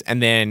businesses,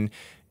 and then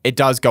it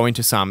does go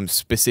into some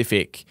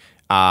specific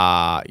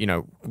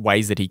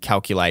ways that he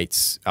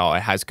calculates, or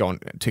has gone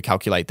to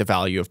calculate the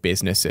value of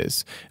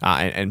businesses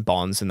and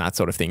bonds and that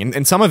sort of thing.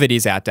 And some of it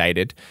is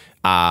outdated,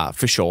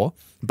 for sure.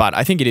 But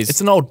I think it is. It's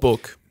an old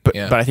book,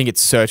 but I think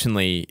it's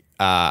certainly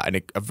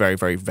a very,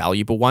 very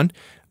valuable one.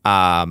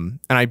 And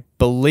I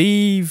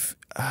believe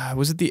I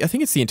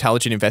think it's The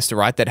Intelligent Investor,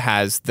 right? That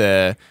has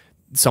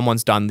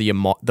someone's done the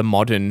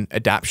modern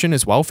adaptation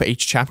as well for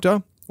each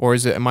chapter. Or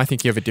am I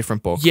thinking of a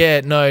different book? Yeah,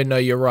 no,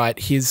 you're right.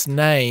 His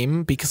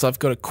name, because I've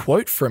got a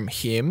quote from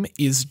him,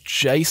 is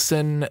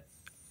Jason,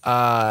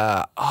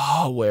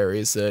 where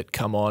is it?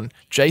 Come on.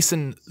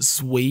 Jason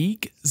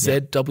Zweig,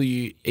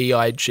 Zweig.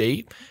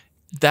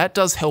 That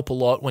does help a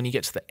lot when you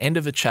get to the end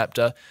of a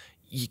chapter.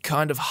 You're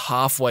kind of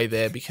halfway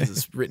there because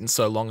it's written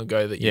so long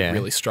ago that you're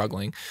really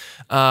struggling.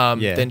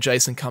 Then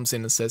Jason comes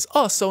in and says,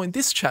 so in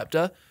this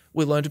chapter,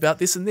 we learned about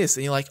this and this.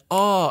 And you're like,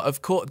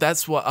 of course,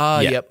 that's what,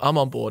 yep, I'm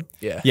on board.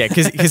 Yeah. Yeah,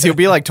 because he'll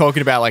be like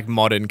talking about like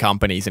modern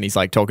companies, and he's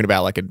like talking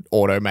about like an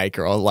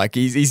automaker, or like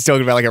he's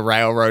talking about like a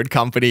railroad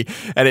company.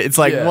 And it's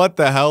like, what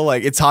the hell?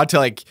 Like, it's hard to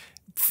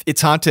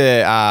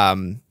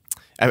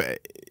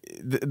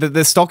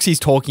the stocks he's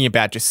talking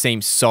about just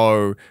seem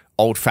so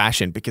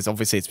old-fashioned, because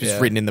obviously it's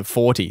just written in the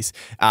 40s.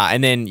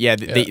 And then,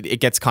 it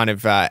gets kind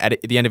of, at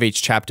the end of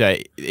each chapter,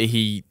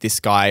 this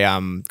guy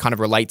kind of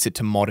relates it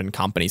to modern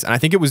companies. And I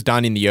think it was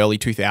done in the early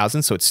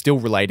 2000s, so it's still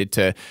related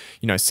to,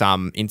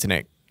 some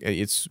internet,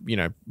 it's,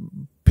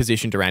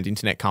 positioned around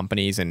internet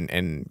companies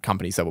and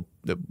companies that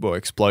were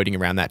exploding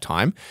around that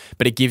time.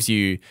 But it gives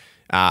you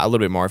a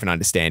little bit more of an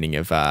understanding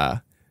of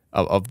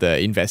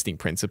the investing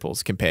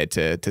principles compared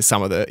to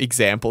some of the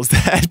examples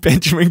that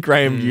Benjamin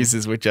Graham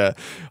uses, which are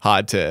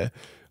hard to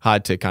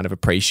hard to kind of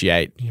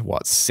appreciate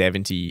what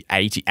 70,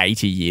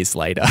 80 years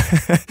later.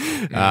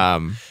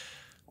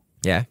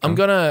 Yeah. I'm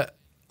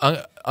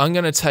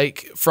gonna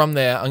take from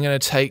there. I'm gonna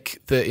take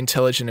The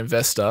Intelligent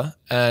Investor,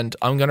 and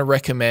I'm gonna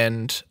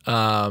recommend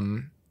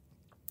one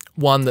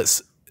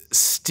that's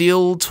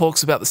still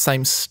talks about the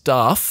same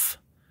stuff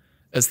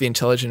as The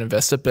Intelligent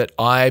Investor, but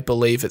I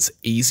believe it's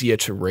easier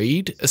to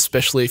read,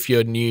 especially if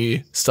you're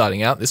new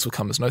starting out. This will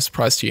come as no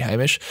surprise to you,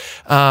 Hamish.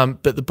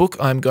 But the book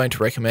I'm going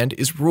to recommend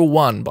is Rule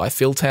 1 by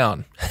Phil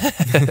Town.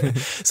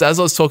 So as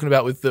I was talking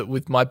about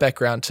with my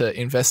background to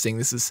investing,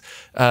 this is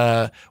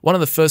one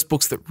of the first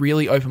books that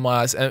really opened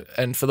my eyes.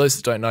 And for those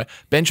that don't know,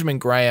 Benjamin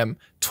Graham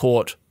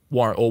taught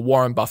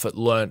Warren Buffett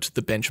learnt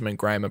the Benjamin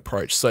Graham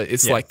approach. So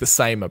it's like the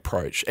same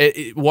approach.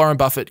 Warren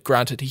Buffett,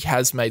 granted, he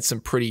has made some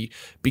pretty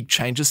big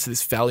changes to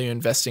this value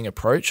investing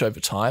approach over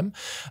time.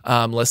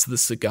 Less of the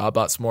cigar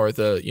butts, more of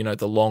the,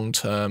 the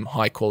long-term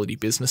high quality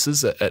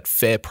businesses at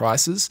fair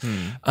prices.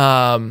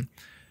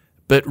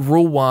 But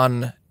Rule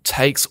 1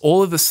 takes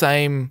all of the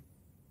same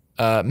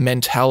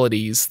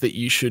mentalities that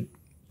you should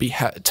be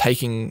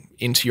taking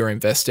into your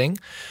investing,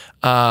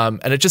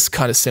 and it just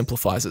kind of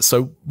simplifies it.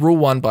 So Rule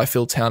 1 by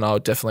Phil Town, I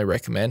would definitely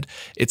recommend.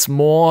 It's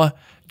more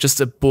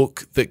just a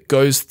book that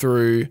goes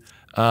through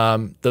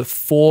the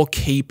 4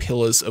 key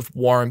pillars of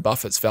Warren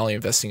Buffett's value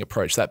investing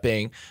approach, that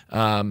being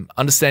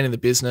understanding the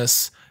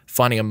business,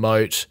 finding a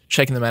moat,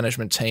 checking the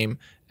management team,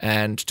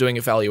 and doing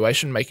a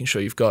valuation, making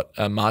sure you've got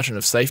a margin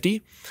of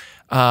safety.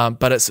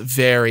 But it's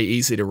very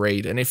easy to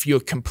read. And if you're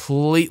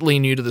completely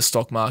new to the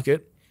stock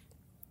market,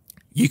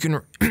 you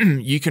can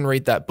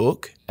read that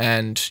book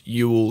and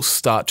you will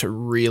start to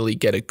really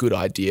get a good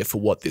idea for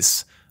what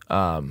this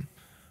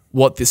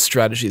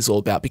strategy is all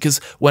about. Because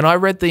when I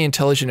read The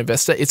Intelligent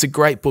Investor, it's a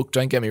great book,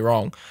 don't get me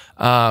wrong.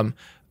 I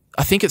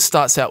think it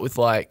starts out with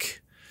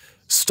like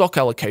stock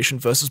allocation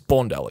versus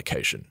bond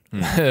allocation.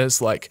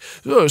 It's like,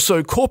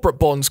 so corporate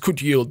bonds could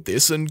yield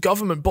this and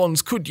government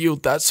bonds could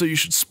yield that, so you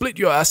should split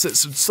your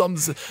assets and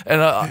sums.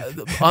 And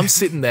I'm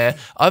sitting there,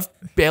 I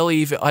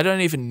don't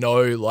even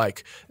know,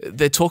 like,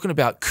 they're talking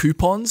about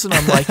coupons, and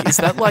I'm like, is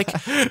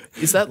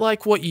that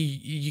like what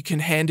you can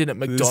hand in at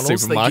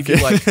McDonald's?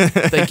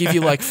 They give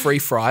you like free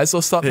fries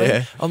or something.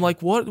 Yeah. I'm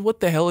like,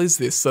 what the hell is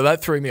this? So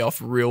that threw me off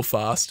real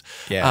fast.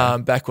 Yeah.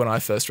 Back when I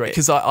first read it,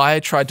 because I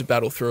tried to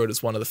battle through it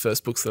as one of the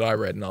first books that I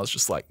read, and I was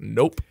just like,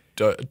 nope.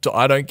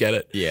 I don't get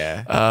it.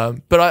 Yeah.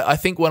 But I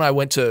think when I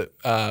went to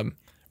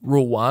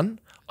Rule 1,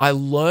 I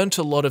learned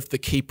a lot of the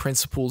key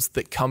principles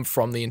that come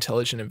from The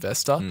Intelligent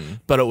Investor,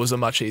 but it was a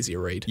much easier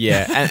read.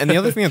 Yeah. And the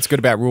other thing that's good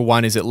about Rule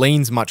 1 is it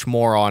leans much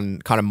more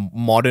on kind of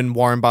modern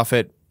Warren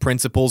Buffett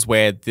principles,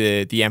 where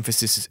the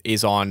emphasis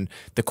is on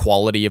the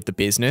quality of the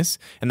business,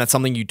 and that's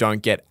something you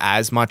don't get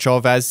as much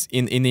of as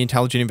in The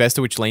Intelligent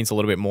Investor, which leans a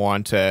little bit more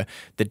onto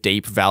the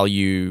deep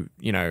value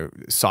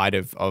side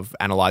of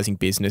analyzing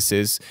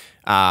businesses.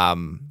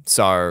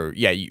 So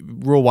yeah,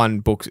 Rule 1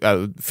 books,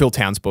 Phil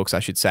Town's books, I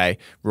should say.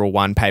 Rule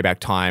 1, Payback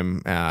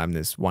Time.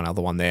 There's one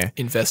other one there.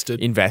 Invested.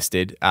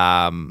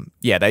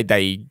 Yeah,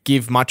 they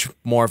give much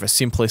more of a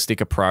simplistic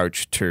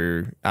approach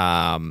to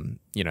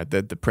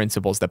the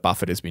principles that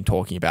Buffett has been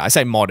talking about. I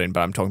say modern,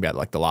 but I'm talking about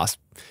like the last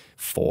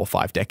 4 or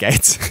 5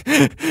 decades.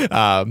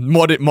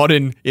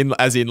 Modern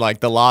as in like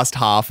the last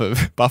half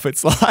of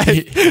Buffett's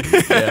life.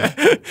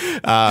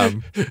 Yeah.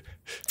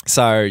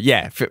 So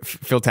yeah,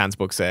 Phil Town's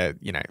books are,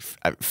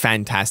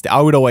 fantastic.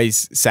 I would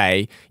always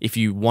say if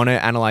you want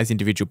to analyze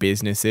individual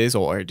businesses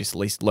or just at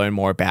least learn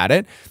more about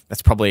it,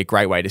 that's probably a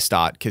great way to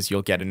start, because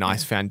you'll get a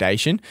nice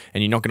foundation,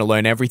 and you're not going to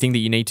learn everything that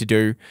you need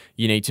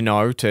to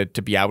know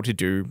to be able to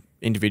do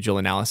individual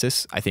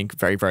analysis, I think,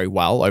 very, very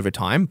well over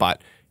time,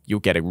 but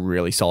you'll get a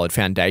really solid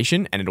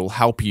foundation, and it'll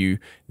help you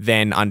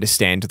then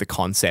understand the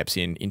concepts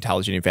in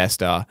Intelligent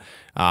Investor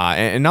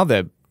and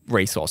other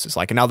resources.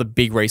 Like another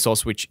big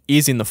resource, which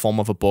is in the form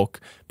of a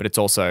book, but it's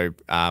also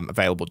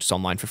available just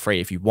online for free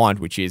if you want,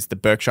 which is the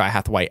Berkshire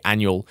Hathaway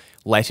annual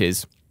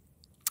letters.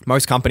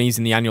 Most companies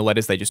in the annual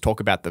letters, they just talk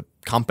about the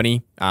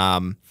company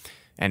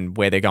and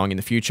where they're going in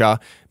the future.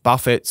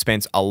 Buffett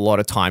spends a lot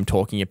of time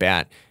talking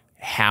about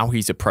how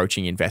he's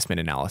approaching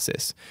investment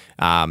analysis.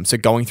 So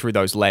going through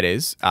those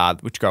letters,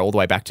 which go all the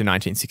way back to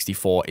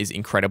 1964, is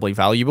incredibly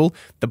valuable.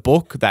 The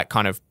book that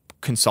kind of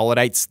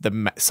consolidates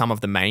some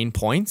of the main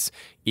points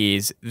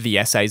is The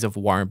Essays of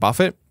Warren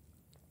Buffett.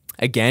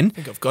 Again, I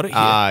think I've got it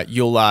here.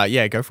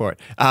 You'll go for it.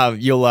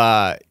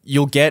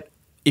 You'll get,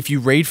 if you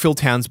read Phil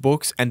Town's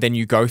books and then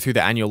you go through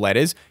the annual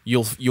letters,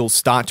 you'll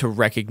start to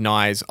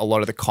recognize a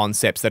lot of the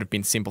concepts that have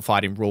been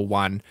simplified in Rule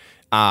 1.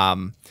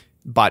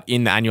 But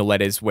in the annual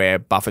letters where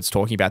Buffett's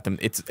talking about them,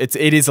 it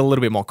is a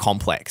little bit more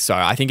complex. So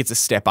I think it's a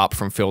step up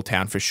from Phil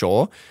Town for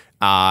sure.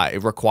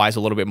 It requires a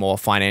little bit more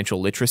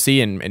financial literacy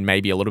and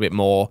maybe a little bit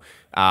more,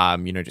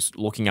 just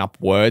looking up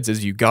words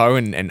as you go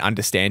and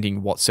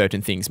understanding what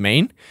certain things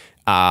mean.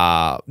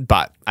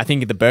 But I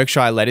think the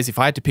Berkshire letters, if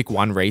I had to pick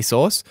one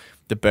resource,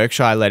 the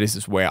Berkshire letters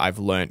is where I've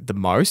learned the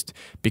most,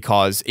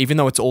 because even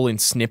though it's all in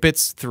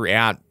snippets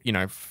throughout,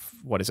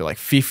 what is it, like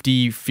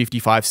 50,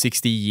 55,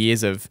 60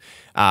 years of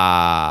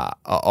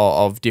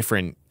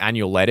different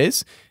annual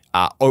letters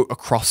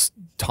across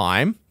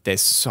time.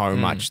 There's so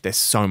much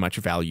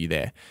value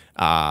there.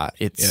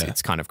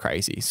 It's kind of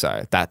crazy.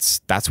 So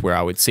that's where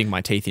I would sink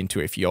my teeth into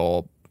if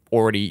you've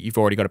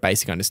already got a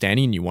basic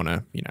understanding and you want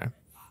to,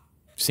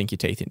 sink your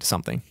teeth into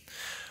something.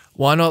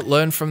 Why not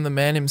learn from the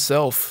man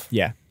himself?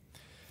 Yeah.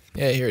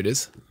 Yeah, here it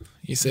is.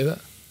 You see that?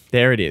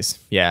 There it is.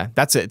 Yeah,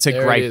 it's a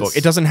great book.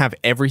 It doesn't have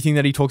everything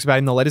that he talks about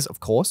in the letters, of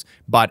course,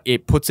 but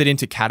it puts it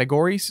into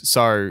categories.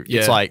 So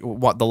it's like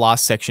what the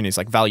last section is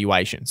like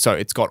valuation. So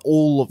it's got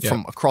all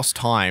from across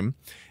time,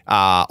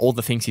 all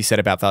the things he said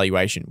about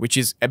valuation, which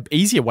is an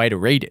easier way to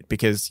read it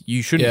because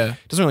you shouldn't.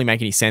 It doesn't really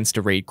make any sense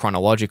to read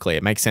chronologically.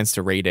 It makes sense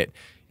to read it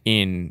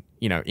in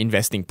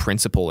investing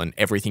principle and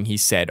everything he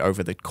said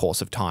over the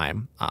course of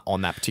time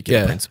on that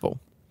particular principle.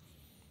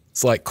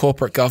 It's like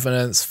corporate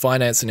governance,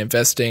 finance and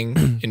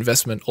investing,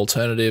 investment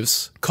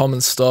alternatives, common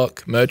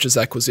stock, mergers,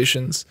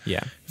 acquisitions,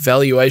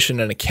 valuation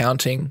and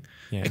accounting,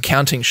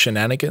 accounting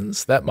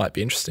shenanigans. That might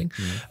be interesting.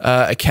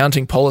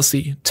 Accounting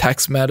policy,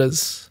 tax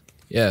matters.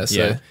 Yeah.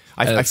 So,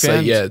 I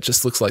found, it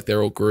just looks like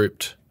they're all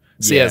grouped.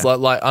 So it's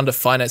like under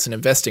finance and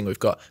investing, we've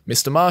got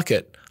Mr.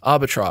 Market,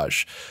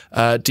 arbitrage,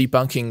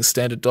 debunking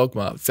standard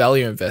dogma,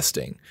 value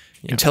investing,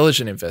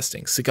 intelligent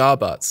investing, cigar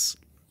butts,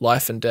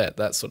 life and debt,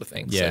 that sort of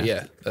thing. So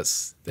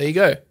there you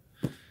go.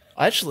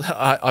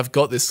 I've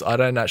got this. I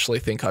don't actually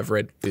think I've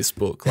read this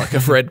book. Like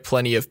I've read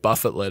plenty of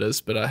Buffett letters,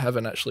 but I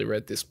haven't actually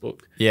read this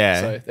book.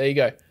 Yeah. So there you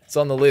go. It's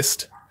on the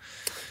list.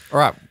 All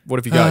right. What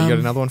have you got? You got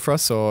another one for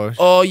us, or?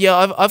 Oh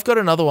yeah, I've got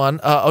another one.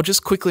 I'll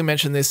just quickly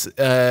mention this.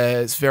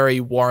 It's very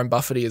Warren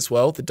Buffett-y as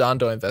well. The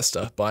Dando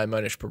Investor by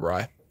Monish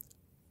Pabrai.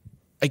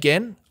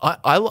 Again,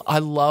 I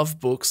love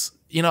books.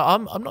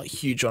 I'm not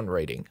huge on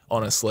reading,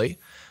 honestly.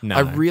 No. I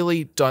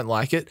really don't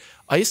like it.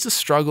 I used to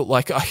struggle,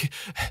 like I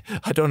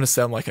don't want to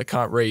sound like I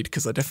can't read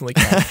because I definitely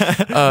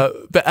can.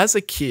 But as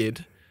a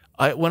kid,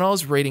 when I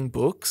was reading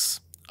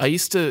books, I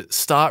used to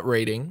start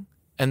reading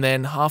and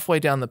then halfway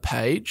down the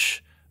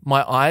page,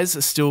 my eyes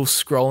are still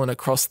scrolling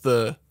across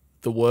the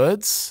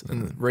words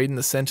and reading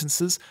the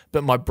sentences,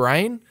 but my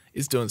brain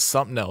is doing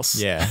something else.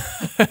 Yeah.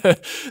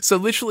 So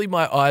literally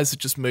my eyes are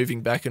just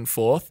moving back and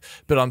forth,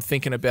 but I'm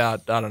thinking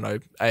about, I don't know,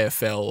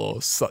 AFL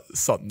or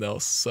something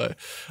else. So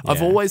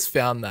I've always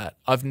found that.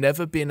 I've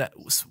never been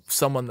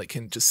someone that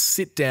can just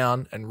sit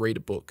down and read a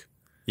book.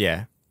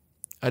 Yeah.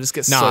 I just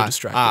get so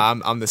distracted.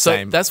 I'm the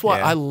same. That's why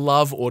I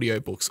love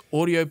audiobooks.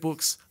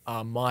 Audiobooks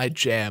are my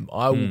jam.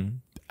 I will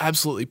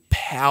absolutely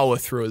power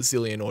through a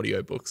zillion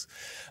audiobooks.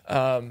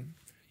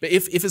 But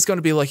if it's going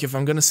to be like, if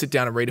I'm going to sit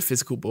down and read a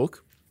physical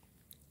book,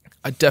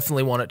 I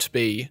definitely want it to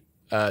be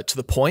to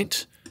the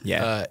point,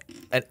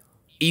 an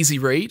easy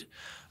read.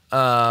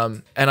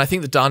 And I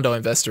think the Dando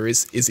Investor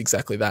is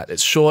exactly that.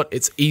 It's short,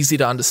 it's easy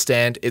to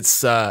understand,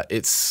 it's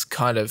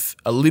kind of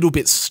a little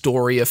bit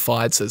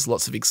storyified, so there's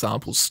lots of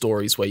example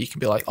stories where you can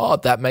be like, oh,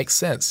 that makes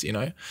sense,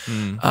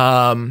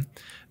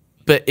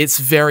 But it's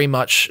by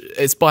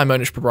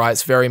Monish Pabrai,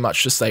 it's very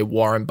much just a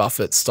Warren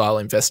Buffett style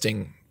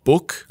investing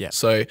book. Yeah.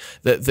 So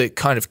the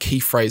kind of key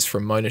phrase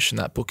from Monish in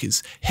that book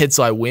is heads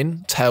I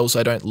win, tails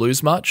I don't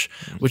lose much,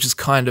 which is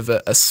kind of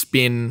a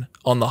spin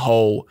on the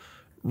whole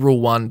rule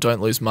one, don't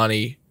lose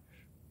money.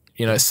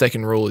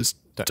 Second rule is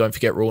don't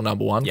forget rule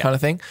number one kind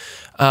of thing.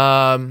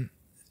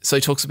 So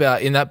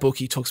in that book,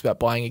 he talks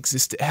about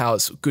how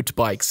it's good to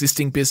buy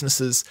existing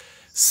businesses,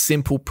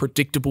 simple,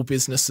 predictable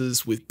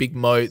businesses with big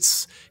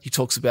moats. He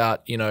talks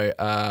about,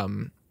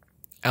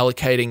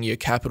 allocating your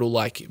capital,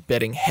 like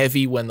betting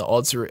heavy when the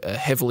odds are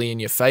heavily in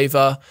your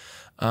favor,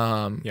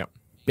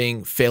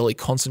 being fairly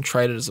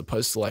concentrated as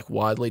opposed to like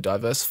widely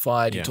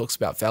diversified. He talks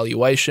about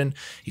valuation.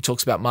 He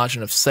talks about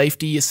margin of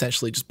safety,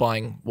 essentially just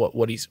buying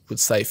what he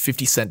would say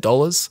 50-cent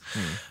dollars.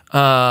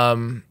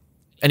 And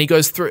he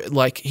goes through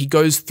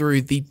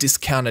the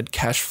discounted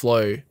cash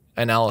flow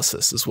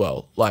analysis as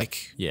well.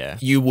 Like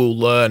you will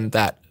learn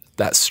that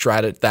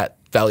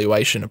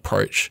valuation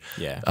approach,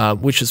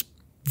 which is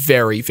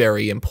very,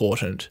 very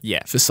important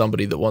for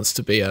somebody that wants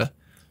to be a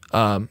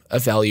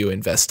value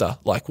investor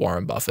like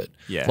Warren Buffett.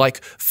 Yeah.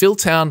 Like Phil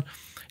Town,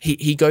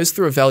 he goes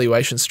through a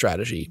valuation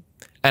strategy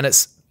and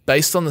it's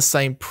based on the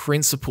same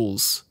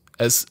principles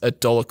as a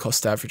dollar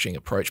cost averaging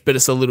approach, but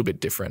it's a little bit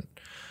different.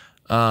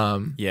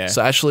 So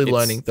actually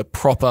learning the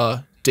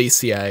proper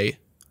DCA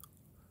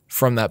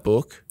from that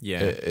book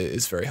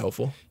is very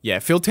helpful. Yeah,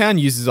 Phil Town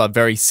uses a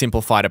very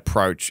simplified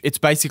approach. It's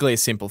basically a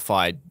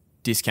simplified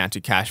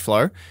discounted cash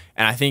flow,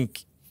 and I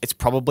think it's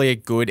probably a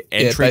good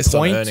entry based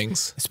point, on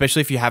earnings,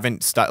 especially if you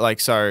haven't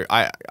So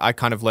I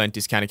kind of learned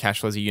discounted cash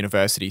flow as a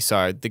university,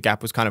 so the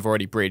gap was kind of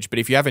already bridged. But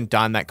if you haven't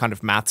done that kind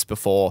of maths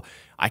before,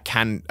 I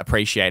can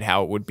appreciate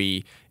how it would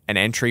be an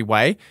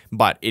entryway,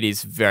 but it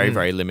is very,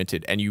 very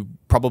limited, and you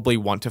probably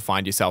want to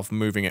find yourself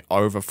moving it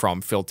over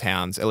from Phil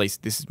Town's, at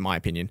least this is my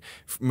opinion,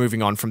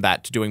 moving on from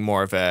that to doing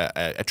more of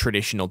a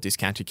traditional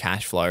discounted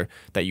cash flow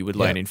that you would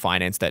learn in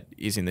finance that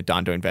is in the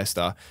Dando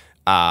Investor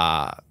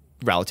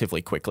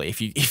relatively quickly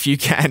if you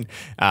can.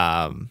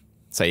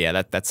 So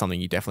yeah, that's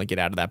something you definitely get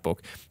out of that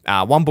book.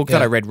 One book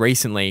that I read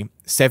recently,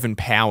 7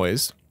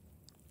 Powers,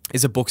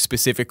 is a book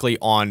specifically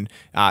on,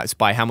 it's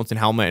by Hamilton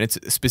Helmer, and it's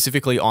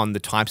specifically on the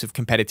types of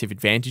competitive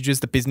advantages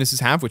that businesses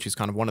have, which is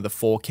kind of one of the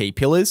 4 key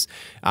pillars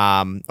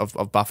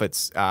of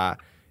Buffett's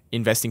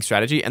investing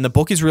strategy. And the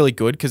book is really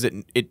good because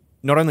it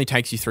not only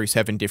takes you through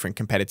 7 different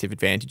competitive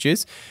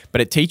advantages,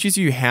 but it teaches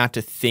you how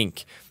to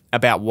think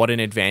about what an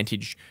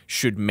advantage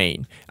should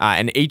mean.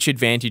 And each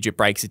advantage, it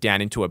breaks it down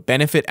into a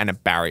benefit and a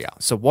barrier.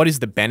 So what is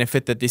the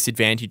benefit that this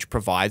advantage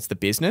provides the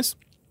business?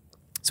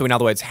 So in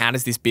other words, how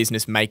does this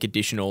business make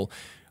additional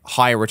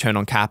higher return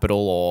on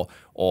capital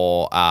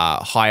or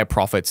higher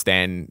profits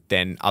than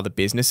other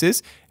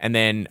businesses? And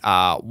then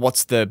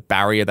what's the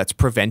barrier that's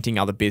preventing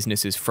other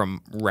businesses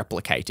from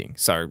replicating?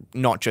 So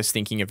not just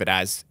thinking of it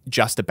as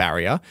just a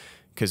barrier,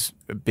 because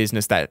a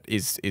business that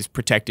is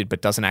protected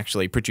but doesn't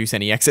actually produce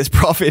any excess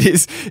profit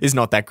is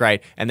not that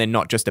great. And then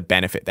not just a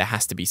benefit. There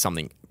has to be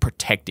something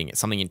protecting it,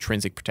 something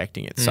intrinsic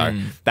protecting it. So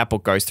that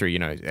book goes through,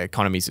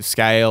 economies of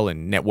scale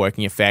and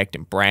networking effect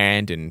and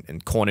brand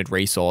and cornered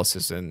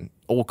resources and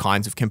all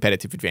kinds of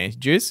competitive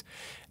advantages.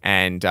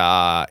 And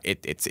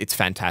it's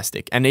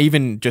fantastic. And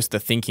even just the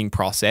thinking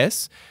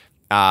process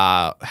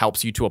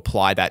helps you to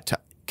apply that to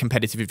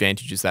competitive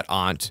advantages that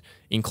aren't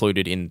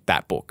included in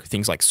that book.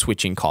 Things like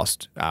switching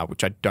cost,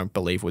 which I don't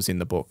believe was in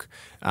the book,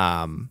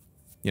 and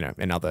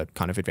other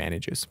kind of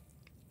advantages.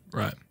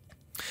 Right.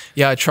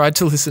 Yeah, I tried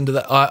to listen to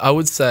that. I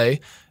would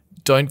say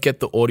don't get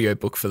the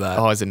audiobook for that.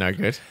 Oh, is it no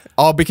good?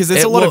 Oh, because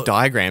there's a lot of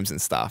diagrams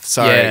and stuff.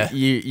 So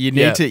you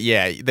need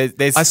to,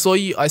 there's... I saw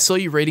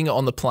you reading it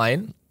on the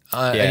plane.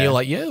 And you're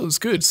like, yeah, it was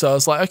good. So I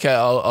was like, okay,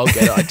 I'll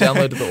get it. I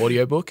downloaded the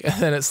audiobook, and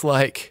then it's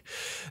like,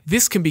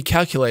 this can be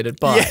calculated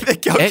by the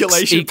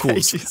calculation X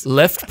equals pages.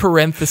 left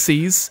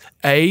parentheses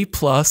A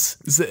plus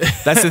Z.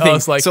 That's the thing. I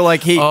was like, so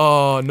like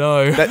oh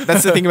no.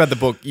 That's the thing about the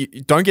book. You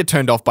don't get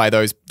turned off by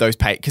those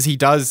pages,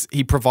 because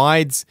he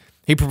provides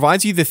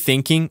you the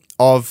thinking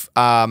of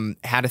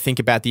how to think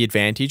about the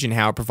advantage and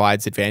how it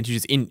provides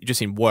advantages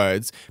in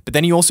words. But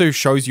then he also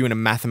shows you in a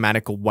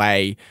mathematical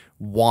way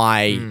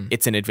why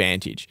it's an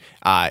advantage.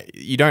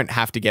 You don't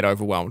have to get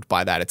overwhelmed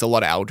by that. It's a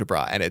lot of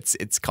algebra and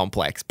it's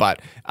complex,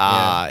 but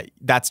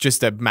that's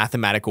just a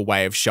mathematical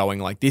way of showing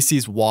like this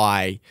is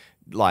why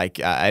like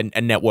a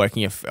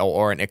networking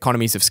or an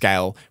economies of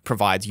scale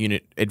provides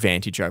unit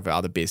advantage over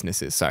other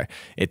businesses. So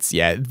it's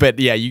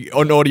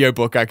on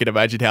audiobook, I could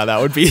imagine how that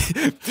would be.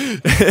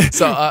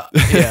 So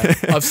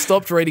I've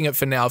stopped reading it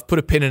for now. I've put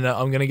a pin in it.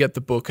 I'm going to get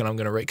the book and I'm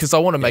going to read, because I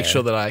want to make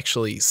sure that I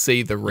actually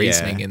see the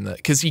reasoning in the,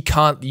 because you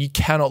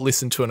cannot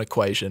listen to an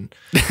equation.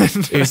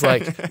 It was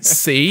like,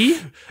 see,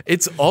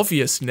 it's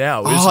obvious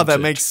now.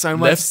 That makes so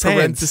much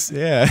sense.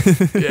 Yeah.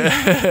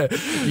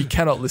 You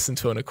cannot listen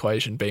to an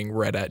equation being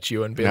read at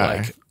you and be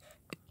like,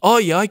 oh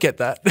yeah, I get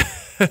that.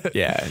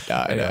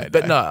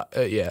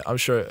 I'm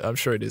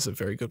sure it is a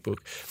very good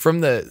book. From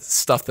the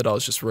stuff that I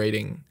was just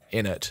reading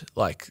in it,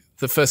 like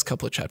the first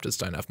couple of chapters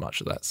don't have much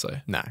of that, so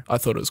no, I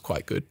thought it was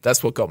quite good.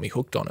 That's what got me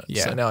hooked on it.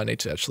 Yeah. So now I need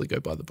to actually go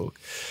buy the book.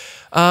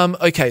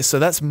 Okay, so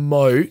that's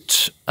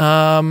Moat.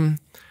 One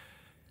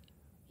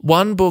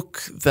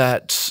book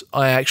that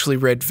I actually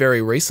read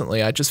very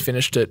recently, I just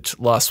finished it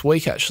last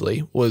week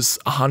actually, was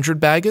 100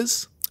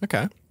 Baggers.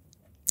 Okay.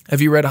 Have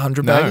you read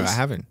 100 Baggers? No, I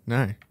haven't.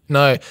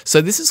 No.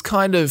 So this is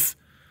kind of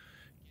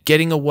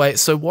getting away.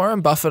 So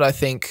Warren Buffett, I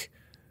think,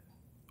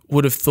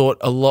 would have thought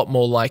a lot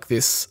more like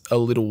this a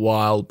little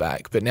while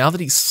back. But now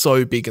that he's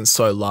so big and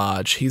so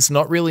large, he's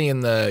not really in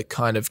the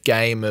kind of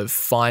game of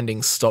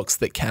finding stocks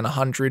that can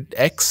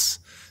 100x.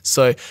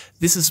 So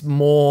this is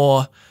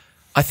more...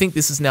 I think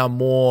this is now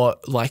more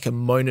like a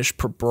Monish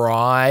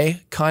Prabrai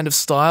kind of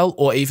style,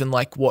 or even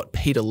like what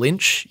Peter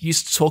Lynch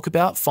used to talk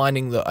about,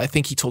 I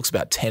think he talks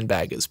about 10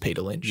 baggers,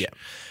 Peter Lynch. Yeah.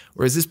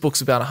 Whereas this book's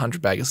about 100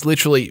 baggers,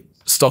 literally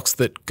stocks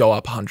that go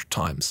up 100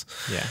 times.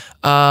 Yeah.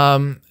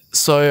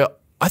 So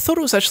I thought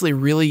it was actually a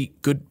really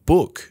good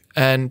book,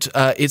 and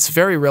it's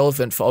very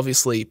relevant for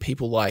obviously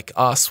people like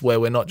us, where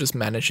we're not just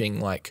managing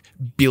like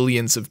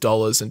billions of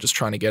dollars and just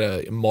trying to get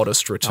a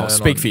modest return.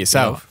 Speak for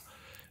yourself.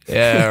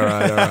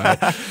 Yeah,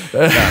 all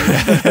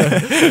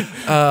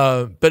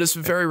right. But it's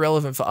very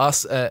relevant for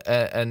us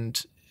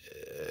and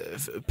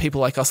people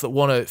like us that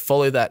want to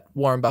follow that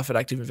Warren Buffett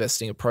active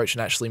investing approach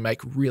and actually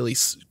make really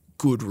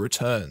good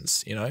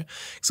returns,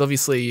 Because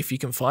obviously if you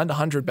can find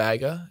 100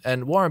 bagger,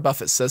 and Warren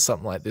Buffett says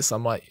something like this, I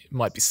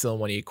might be stealing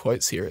one of your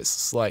quotes here.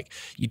 It's like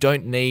you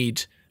don't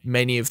need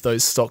many of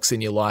those stocks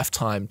in your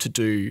lifetime to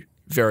do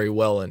very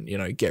well and,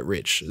 get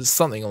rich. It's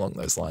something along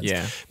those lines.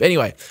 Yeah. But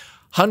anyway,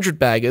 100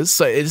 baggers.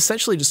 So it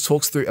essentially just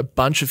talks through a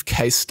bunch of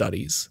case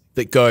studies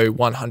that go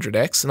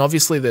 100x. And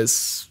obviously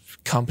there's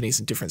companies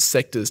in different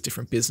sectors,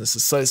 different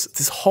businesses. So it's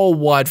this whole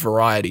wide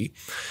variety.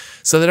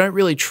 So they don't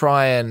really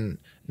try and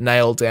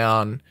nail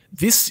down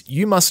this,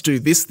 you must do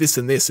this, this,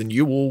 and this, and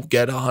you will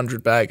get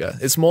 100 bagger.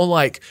 It's more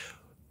like,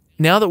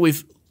 now that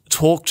we've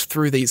talked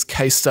through these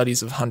case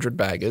studies of 100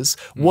 baggers,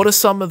 what are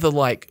some of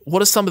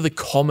the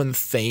common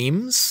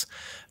themes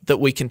that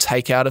we can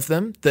take out of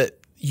them that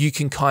you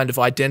can kind of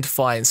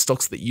identify in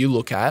stocks that you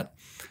look at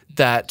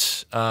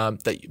that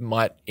that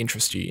might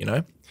interest you, you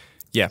know?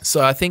 Yeah.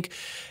 So I think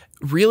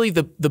really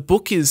the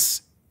book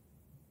is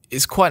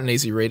quite an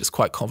easy read. It's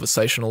quite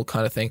conversational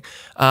kind of thing.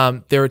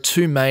 There are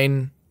two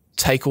main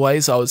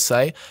takeaways, I would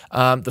say.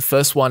 The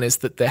first one is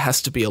that there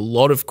has to be a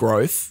lot of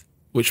growth,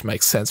 which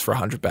makes sense for a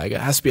 100-bagger.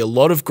 It has to be a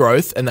lot of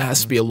growth, and there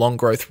has to be a long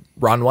growth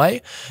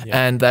runway.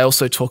 Yeah. And they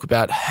also talk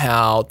about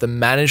how the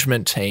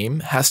management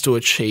team has to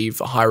achieve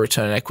a high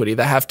return on equity.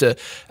 They have to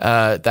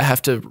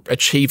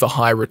achieve a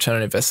high return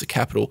on invested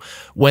capital.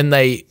 When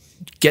they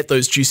get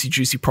those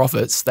juicy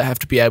profits, they have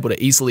to be able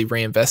to easily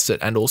reinvest it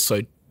and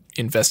also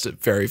invest it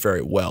very,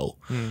 very well.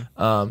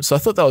 So I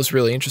thought that was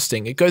really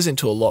interesting. It goes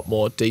into a lot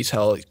more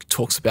detail. It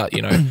talks about,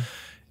 you know,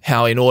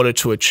 how in order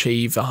to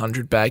achieve a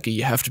 100-bagger,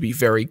 you have to be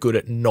very good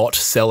at not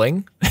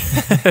selling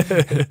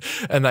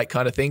and that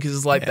kind of thing. Because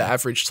it's like the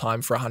average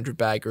time for a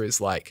 100-bagger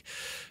is like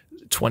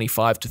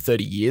 25 to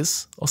 30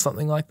 years or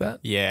something like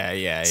that.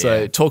 So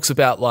it talks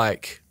about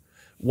like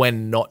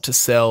when not to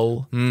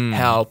sell,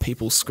 how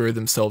people screw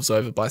themselves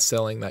over by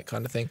selling, that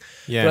kind of thing.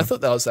 But I thought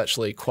that was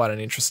actually quite an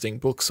interesting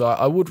book, so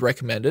I would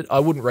recommend it. I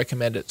wouldn't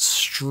recommend it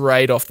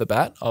straight off the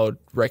bat. I would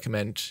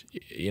recommend,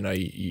 you know,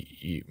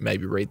 you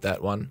maybe read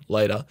that one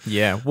later.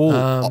 Yeah.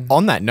 Well,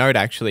 on that note,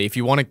 actually, if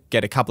you want to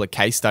get a couple of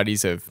case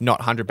studies of not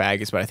 100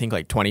 baggers, but I think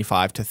like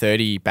 25 to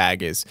 30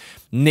 baggers,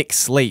 Nick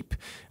Sleep,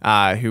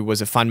 who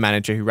was a fund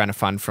manager who ran a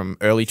fund from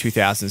early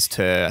 2000s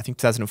to I think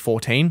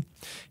 2014.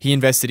 He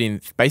invested in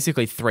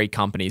basically 3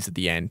 companies at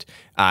the end.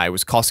 It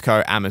was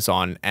Costco,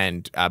 Amazon,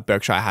 and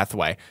Berkshire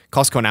Hathaway.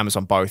 Costco and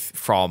Amazon both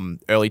from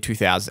early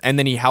 2000s, and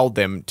then he held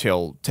them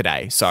till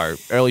today. So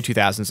early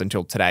 2000s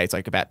until today, it's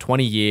like about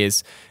 20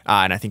 years,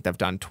 and I think they've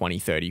done 20,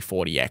 30,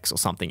 40x or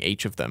something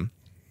each of them.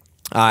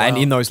 And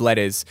in those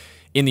letters,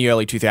 in the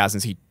early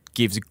 2000s, he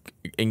gives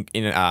in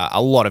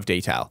a lot of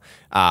detail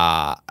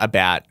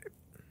about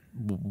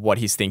what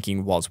his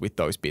thinking was with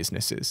those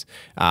businesses.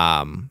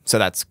 So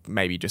that's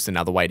maybe just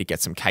another way to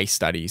get some case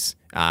studies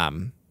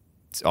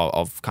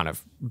of kind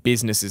of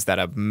businesses that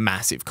are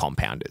massive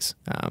compounders.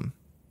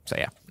 So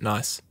yeah.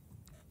 Nice.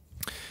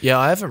 Yeah,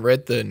 I haven't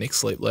read the Nick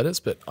Sleep letters,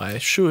 but I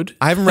should.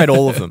 I haven't read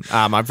all of them.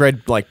 I've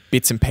read like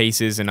bits and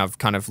pieces, and I've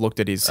kind of looked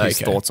at his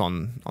thoughts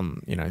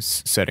on you know,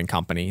 certain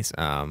companies.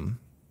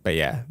 But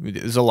yeah,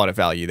 there's a lot of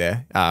value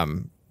there.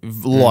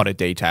 A lot of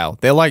detail.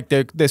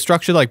 They're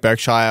structured like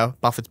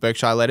Buffett's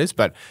Berkshire letters,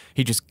 but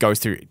he just goes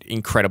through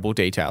incredible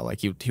detail.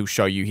 Like he'll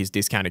show you his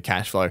discounted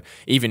cash flow,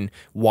 even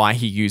why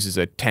he uses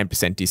a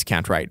 10%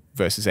 discount rate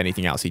versus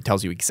anything else. He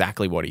tells you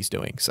exactly what he's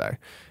doing. So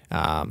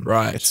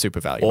it's super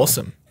valuable.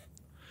 Awesome.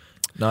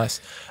 Nice.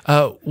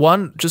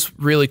 One just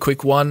really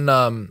quick one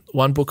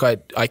book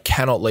I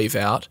cannot leave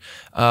out.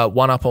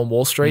 One Up on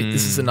Wall Street.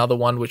 This is another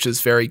one which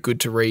is very good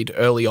to read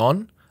early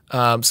on.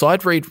 So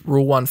I'd read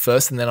Rule 1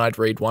 first, and then I'd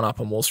read One Up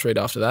on Wall Street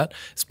after that.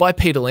 It's by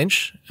Peter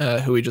Lynch,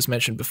 who we just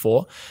mentioned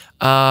before.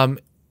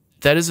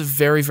 That is a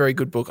very, very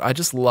good book. I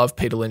just love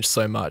Peter Lynch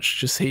so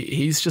much.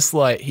 He's just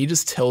like, he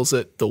just tells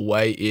it the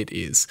way it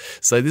is.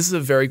 So this is a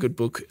very good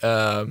book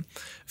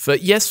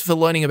for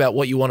learning about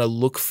what you want to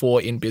look for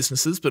in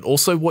businesses, but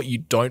also what you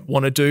don't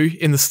want to do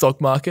in the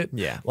stock market.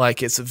 Yeah.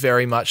 Like it's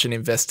very much an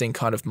investing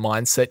kind of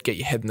mindset, get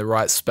your head in the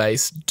right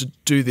space,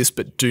 do this,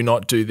 but do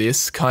not do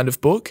this kind of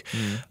book.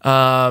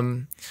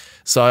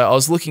 So I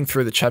was looking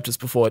through the chapters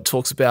before. It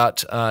talks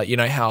about, you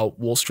know, how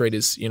Wall Street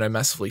is, you know,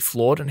 massively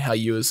flawed and how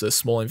you as a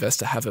small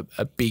investor have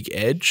a big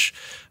edge.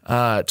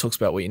 It talks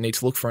about what you need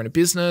to look for in a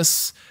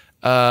business.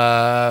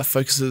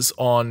 Focuses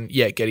on,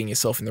 getting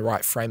yourself in the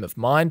right frame of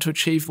mind to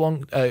achieve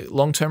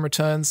long-term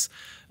returns.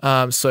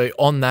 So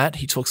on that,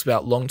 he talks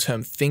about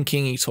long-term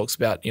thinking. He talks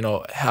about, you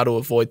know, how to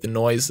avoid the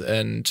noise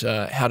and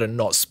how to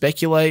not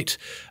speculate.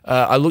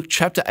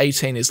 Chapter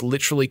 18 is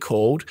literally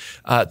called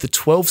The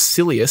 12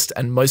 Silliest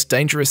and Most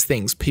Dangerous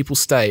Things People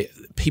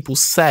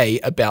Say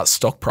About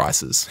Stock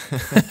Prices.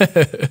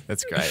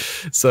 That's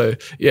great. So,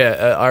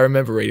 I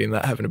remember reading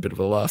that, having a bit of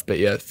a laugh. But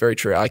yeah, very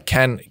true. I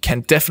can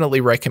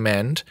definitely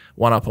recommend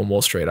One Up on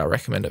Wall Street. I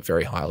recommend it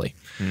very highly.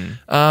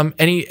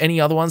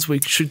 Any other ones? We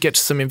should get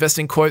to some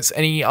investing quotes.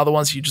 Any other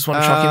ones you just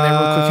want to chuck in there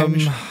real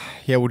quick, Hamish?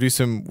 Yeah, we'll do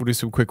some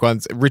quick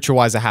ones. Richer,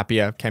 Wiser,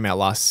 Happier came out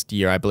last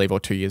year, I believe, or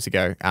 2 years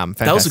ago.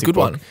 Fantastic that was a good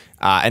book. one.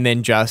 And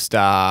then just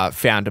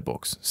founder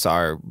books.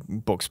 So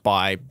books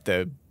by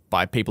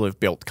people who've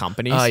built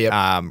companies.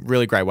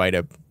 Really great way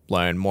to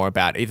learn more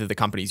about either the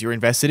companies you're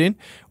invested in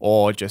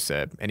or just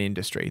an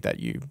industry that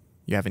you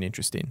have an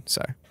interest in.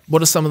 So,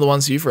 what are some of the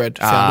ones you've read?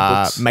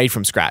 Founder books? Made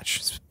from Scratch.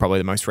 It's probably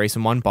the most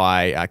recent one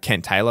by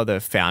Kent Taylor,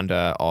 the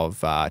founder of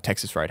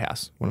Texas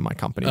Roadhouse, one of my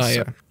companies.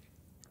 So.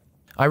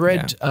 I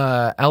read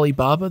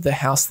Alibaba, The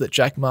House That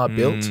Jack Ma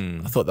Built.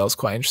 I thought that was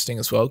quite interesting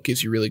as well.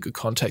 Gives you really good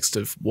context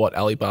of what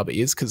Alibaba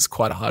is because it's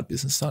quite a hard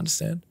business to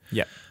understand.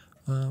 Yeah.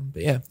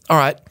 But yeah. All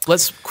right.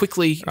 Let's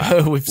quickly.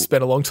 We've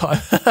spent a long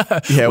time.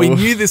 We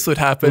knew this would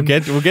happen.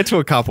 We'll get to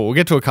a couple. We'll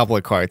get to a couple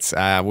of quotes.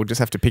 We'll just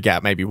have to pick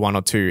out maybe one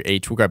or two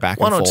each. We'll go back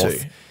and forth. One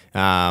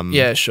or two.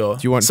 Yeah, sure.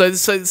 Do you want?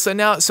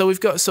 So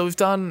we've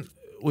done.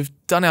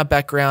 done our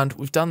background,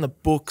 we've done the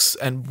books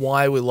and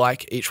why we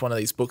like each one of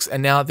these books.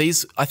 And now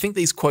I think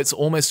these quotes are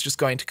almost just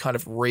going to kind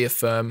of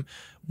reaffirm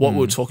what we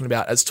were talking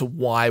about as to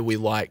why we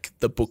like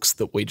the books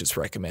that we just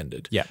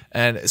recommended. Yeah.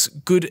 And it's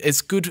good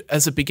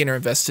as a beginner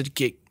investor to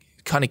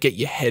get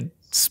your head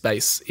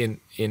space in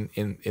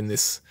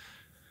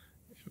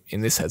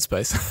this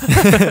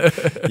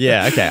headspace.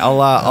 Yeah. Okay.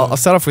 I'll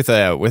start off with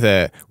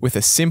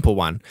a simple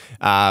one.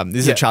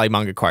 This is a Charlie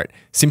Munger quote.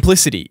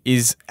 Simplicity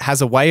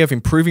has a way of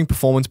improving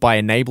performance by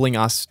enabling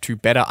us to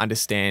better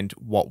understand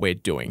what we're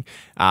doing.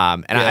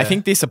 I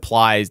think this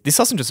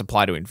doesn't just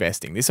apply to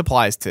investing. This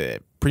applies to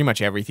pretty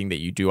much everything that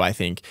you do. I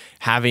think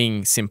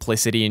having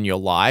simplicity in your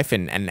life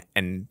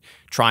and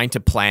trying to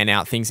plan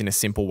out things in a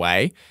simple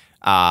way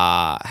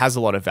has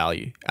a lot of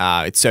value.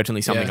 It's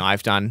certainly something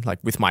I've done, like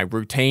with my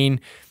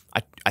routine.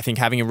 I think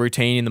having a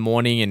routine in the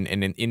morning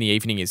and in the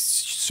evening is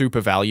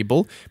super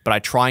valuable, but I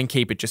try and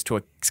keep it just to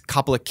a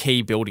couple of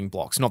key building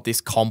blocks, not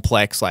this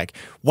complex, like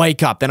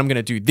wake up, then I'm going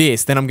to do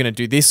this, then I'm going to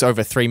do this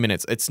over 3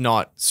 minutes. It's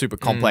not super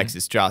complex.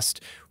 It's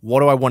just,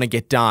 what do I want to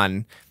get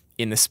done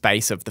in the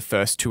space of the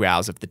first 2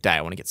 hours of the day?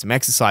 I want to get some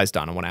exercise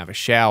done. I want to have a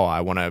shower. I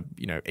want to,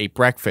 eat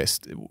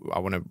breakfast. I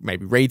want to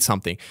maybe read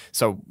something.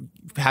 So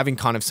having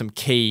kind of some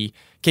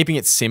keeping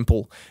it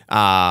simple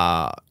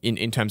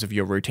in terms of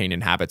your routine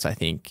and habits, I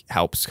think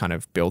helps kind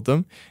of build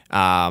them.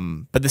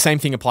 But the same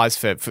thing applies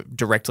for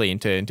directly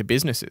into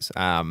businesses.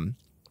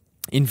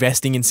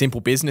 Investing in simple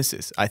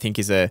businesses, I think,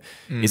 is a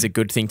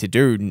good thing to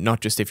do,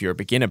 not just if you're a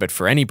beginner, but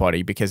for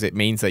anybody, because it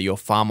means that you're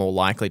far more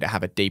likely to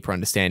have a deeper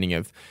understanding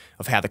of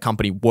how the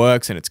company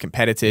works and its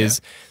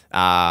competitors.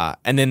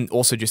 And then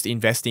also just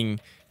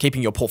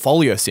keeping your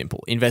portfolio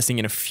simple, investing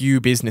in a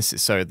few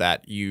businesses so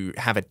that you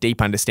have a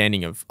deep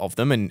understanding of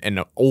them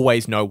and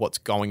always know what's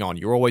going on.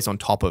 You're always on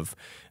top of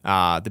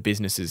the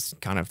businesses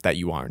kind of that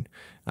you own.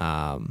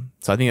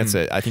 So I think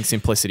I think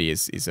simplicity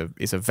is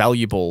a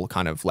valuable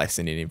kind of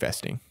lesson in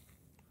investing.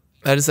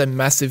 That is a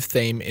massive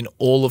theme in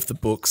all of the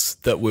books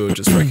that we were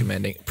just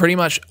recommending. Pretty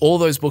much all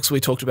those books we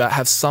talked about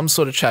have some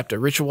sort of chapter.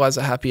 Richer,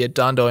 Wiser, Happier,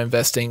 Done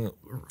Investing,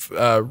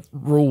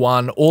 Rule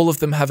 1, all of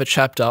them have a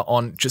chapter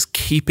on just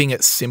keeping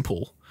it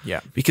simple.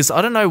 Yeah. Because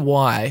I don't know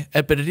why,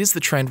 but it is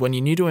the trend. When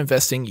you're new to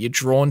investing, you're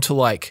drawn to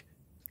like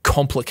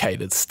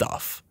complicated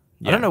stuff.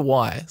 Yeah. I don't know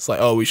why. It's like,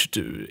 we should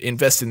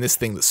invest in this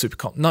thing that's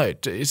super No,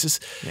 it's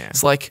just,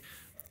 it's like,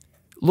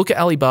 look at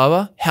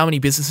Alibaba, how many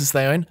businesses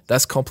they own.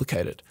 That's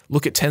complicated.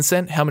 Look at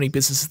Tencent, how many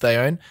businesses they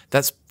own.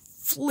 That's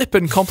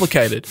flippin'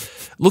 complicated.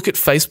 Look at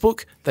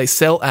Facebook, they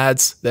sell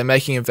ads, they're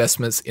making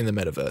investments in the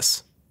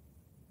metaverse.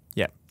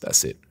 Yeah.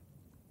 That's it.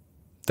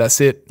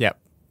 Yep.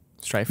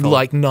 Straightforward.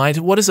 Like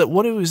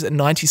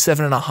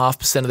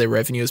 97.5% of their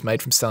revenue is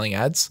made from selling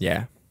ads.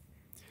 Yeah.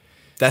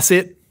 That's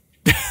it.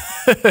 They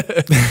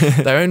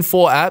own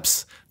 4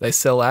 apps. They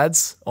sell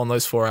ads on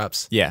those 4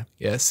 apps. Yeah.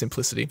 Yeah,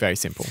 simplicity. Very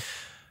simple.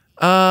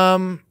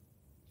 You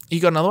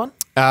got another one?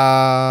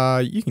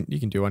 You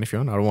can do one if you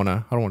want. I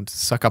don't want to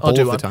suck up all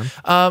of the time.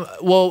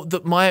 Well,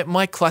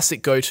 my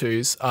classic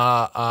go-tos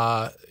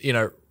are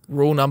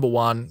rule number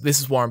 1.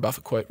 This is Warren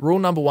Buffett quote. Rule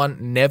number 1: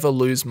 never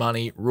lose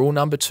money. Rule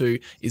number 2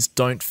 is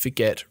don't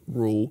forget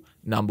rule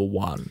number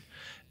 1.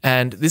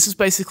 And this is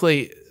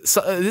basically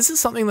this is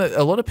something that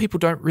a lot of people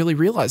don't really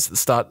realize at the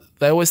start.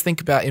 They always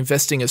think about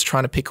investing as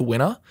trying to pick a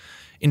winner.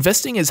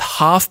 Investing is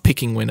half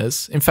picking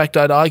winners. In fact,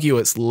 I'd argue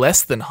it's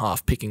less than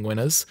half picking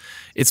winners.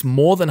 It's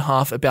more than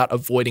half about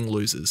avoiding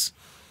losers.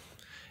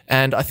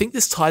 And I think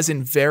this ties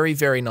in very,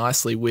 very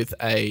nicely with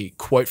a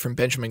quote from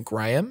Benjamin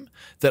Graham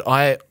that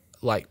I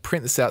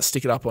print this out,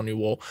 stick it up on your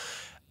wall.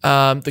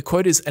 The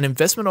quote is, "An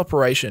investment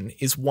operation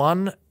is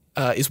one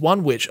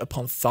which,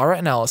 upon thorough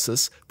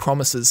analysis,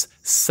 promises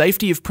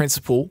safety of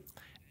principal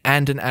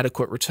and an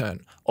adequate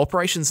return.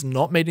 Operations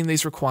not meeting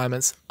these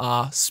requirements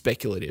are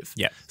speculative."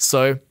 Yeah.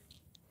 So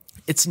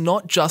it's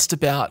not just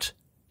about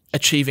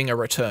achieving a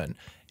return.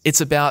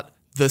 It's about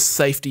the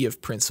safety of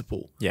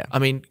principal. Yeah. I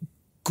mean,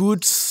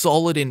 good,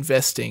 solid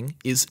investing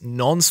is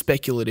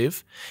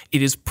non-speculative.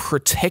 It is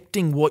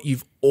protecting what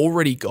you've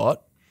already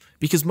got,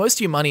 because most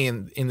of your money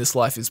in this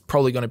life is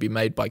probably going to be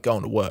made by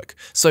going to work.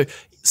 So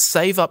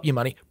save up your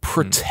money,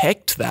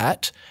 protect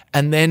that,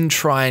 and then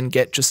try and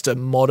get just a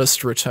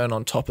modest return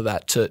on top of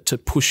that to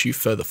push you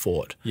further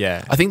forward.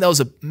 Yeah. I think that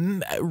was a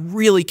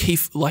really key,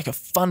 a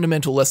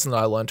fundamental lesson that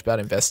I learned about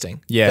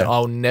investing that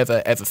I'll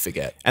never, ever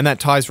forget. And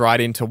that ties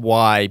right into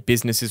why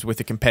businesses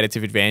with a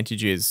competitive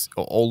advantage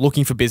or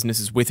looking for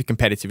businesses with a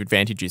competitive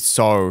advantage is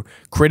so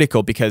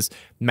critical, because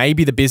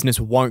maybe the business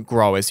won't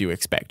grow as you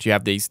expect. You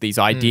have these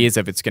ideas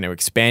of it's going to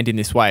expand in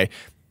this way,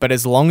 but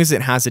as long as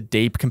it has a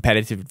deep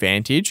competitive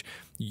advantage,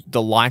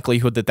 the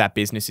likelihood that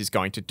business is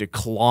going to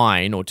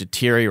decline or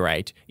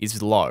deteriorate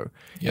is low.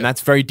 Yep. And that's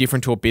very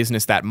different to a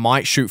business that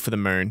might shoot for the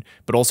moon,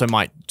 but also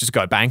might just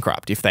go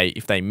bankrupt if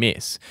they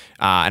miss.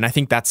 And I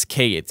think that's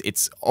key.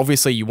 It's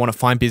obviously you want to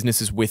find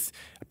businesses with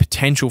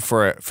potential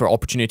for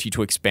opportunity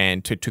to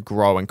expand, to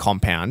grow and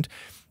compound.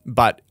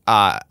 But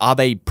are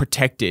they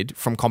protected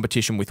from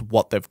competition with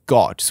what they've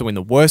got? So in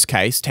the worst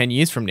case, 10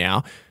 years from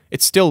now,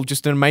 it's still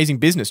just an amazing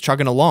business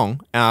chugging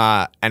along,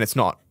 and it's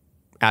not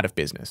out of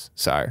business.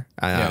 So,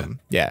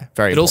 yeah,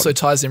 very It also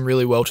ties in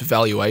really well to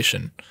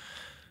valuation.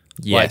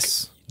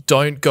 Yes. Like,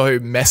 don't go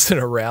messing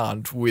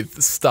around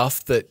with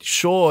stuff that,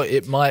 sure,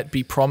 it might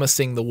be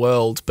promising the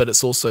world, but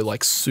it's also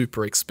like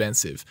super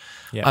expensive.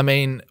 Yeah. I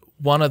mean,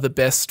 one of the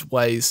best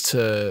ways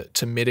to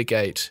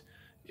mitigate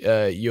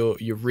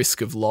your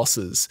risk of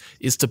losses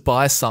is to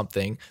buy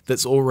something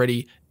that's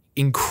already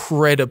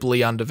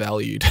incredibly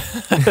undervalued.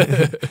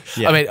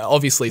 Yeah. I mean,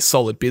 obviously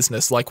solid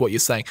business, like what you're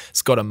saying.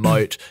 It's got a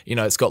moat,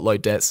 it's got low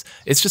debts.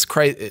 It's just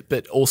crazy,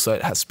 but also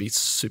it has to be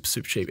super,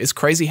 super cheap. It's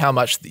crazy how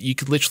much that you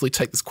could literally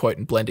take this quote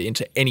and blend it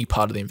into any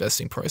part of the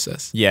investing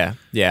process. Yeah.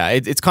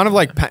 It's kind of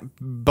like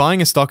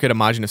buying a stock at a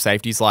margin of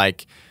safety is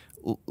like,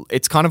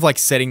 it's kind of like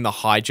setting the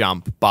high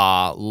jump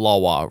bar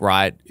lower,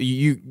 right?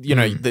 You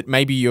know that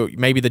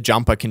maybe the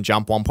jumper can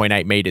jump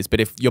 1.8 meters,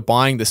 but if you're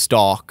buying the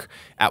stock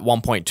at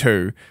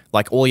 1.2,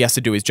 like all he has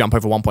to do is jump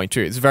over 1.2.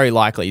 It's very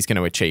likely he's going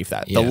to achieve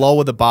that. Yeah. The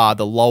lower the bar,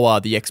 the lower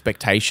the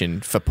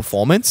expectation for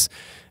performance.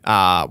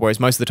 Whereas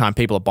most of the time,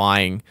 people are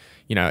buying,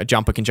 a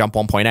jumper can jump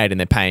 1.8 and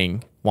they're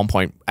paying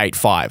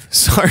 1.85.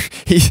 So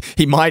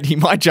he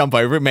might jump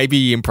over it. Maybe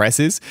he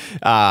impresses,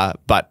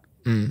 but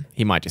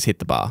he might just hit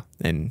the bar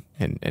and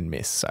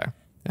miss. So,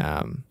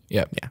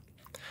 yeah.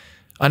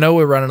 I know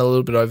we're running a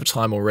little bit over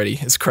time already.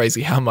 It's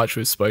crazy how much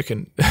we've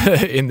spoken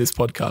in this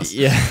podcast.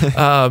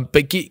 Yeah.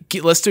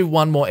 But let's do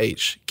one more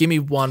each. Give me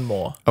one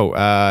more.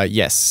 Oh,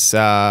 yes.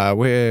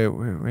 Where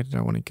did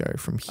I want to go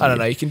from here? I don't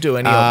know. You can do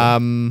any of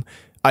them.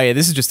 Oh yeah,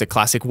 this is just a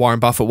classic Warren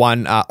Buffett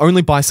one.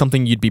 Only buy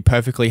something you'd be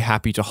perfectly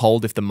happy to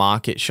hold if the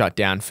market shut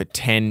down for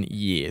 10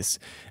 years.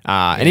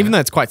 And even though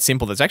it's quite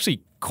simple, there's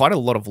actually quite a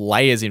lot of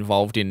layers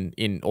involved or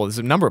there's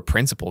a number of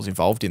principles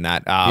involved in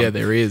that.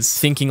 There is.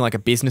 Thinking like a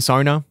business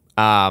owner.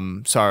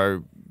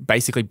 So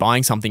basically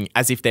buying something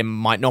as if there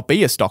might not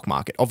be a stock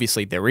market.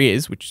 Obviously there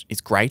is, which is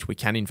great. We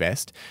can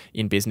invest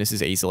in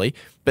businesses easily,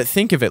 but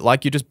think of it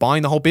like you're just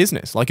buying the whole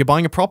business, like you're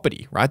buying a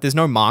property, right? There's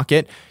no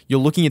market. You're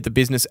looking at the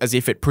business as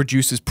if it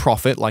produces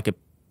profit, like a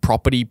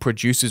property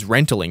produces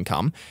rental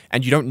income,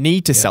 and you don't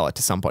need to sell it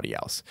to somebody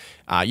else.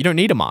 You don't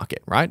need a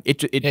market, right?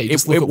 It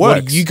works. What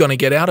are you going to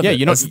get out of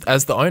it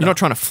as the owner? You're not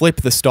trying to flip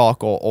the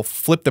stock or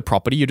flip the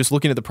property. You're just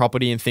looking at the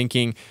property and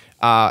thinking,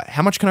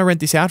 how much can I rent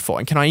this out for?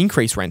 And can I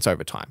increase rents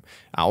over time?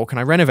 Or can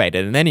I renovate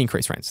it and then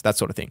increase rents? That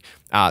sort of thing.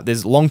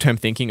 There's long-term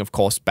thinking, of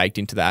course, baked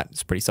into that.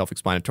 It's pretty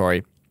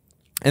self-explanatory.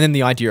 And then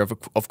the idea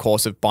of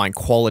course, of buying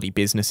quality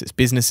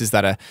businesses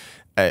that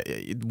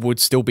would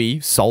still be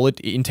solid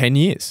in 10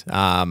 years.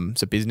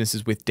 So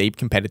businesses with deep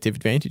competitive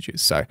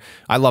advantages. So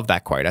I love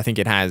that quote. I think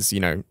it has,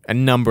 a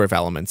number of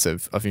elements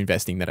of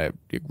investing that are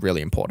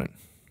really important.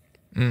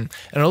 And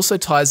it also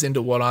ties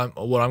into what I'm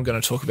going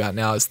to talk about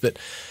now is that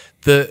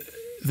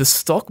the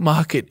stock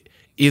market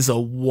is a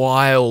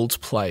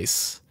wild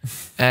place.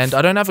 And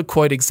I don't have a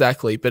quote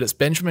exactly, but it's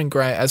Benjamin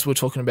Graham, as we're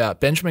talking about.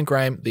 Benjamin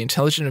Graham, The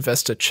Intelligent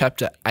Investor,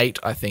 chapter 8,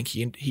 I think.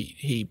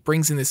 He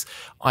brings in this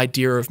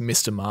idea of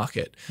Mr.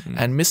 Market.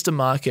 And Mr.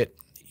 Market,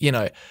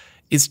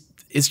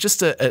 is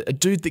just a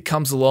dude that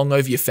comes along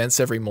over your fence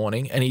every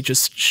morning and he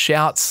just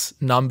shouts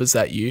numbers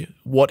at you,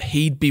 what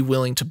he'd be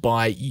willing to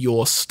buy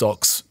your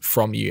stocks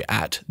from you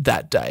at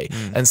that day.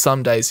 And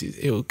some days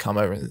he'll come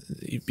over and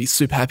he'd be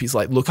super happy. He's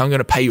like, look, I'm going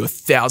to pay you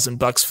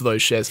 $1,000 for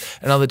those shares.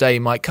 Another day he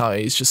might come,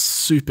 he's just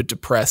super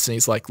depressed and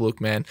he's like,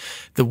 look, man,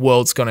 the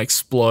world's going to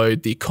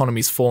explode. The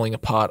economy's falling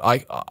apart.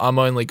 I'm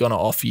only going to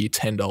offer you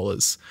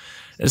 $10.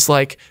 It's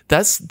like,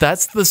 that's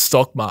the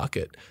stock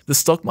market. The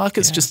stock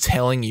market's just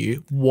telling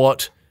you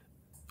what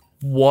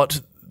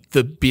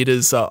the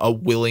bidders are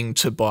willing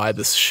to buy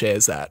the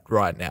shares at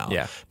right now.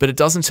 Yeah. But it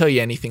doesn't tell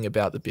you anything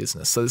about the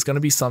business. So there's going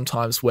to be some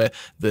times where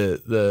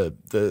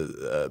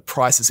the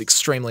price is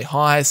extremely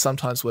high,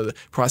 sometimes where the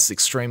price is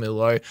extremely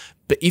low.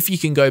 But if you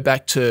can go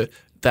back to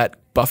that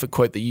Buffett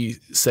quote that you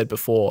said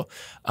before,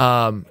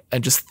 and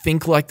just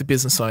think like the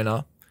business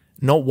owner,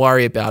 not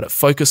worry about it,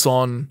 focus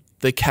on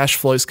the cash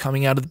flows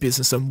coming out of the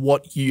business and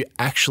what you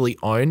actually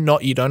own,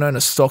 you don't own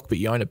a stock, but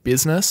you own a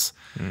business,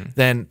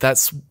 then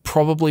that's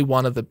probably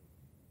one of the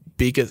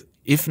biggest,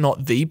 if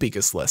not the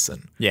biggest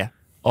lesson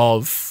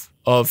of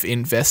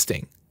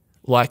investing,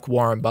 like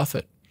Warren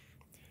Buffett.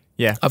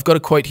 Yeah. I've got a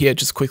quote here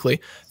just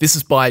quickly. This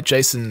is by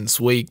Jason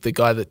Zweig, the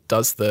guy that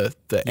does the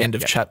end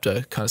of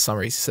chapter kind of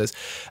summaries. He says,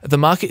 the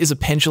market is a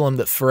pendulum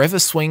that forever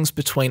swings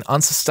between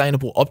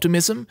unsustainable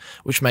optimism,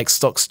 which makes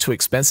stocks too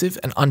expensive,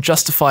 and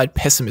unjustified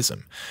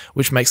pessimism,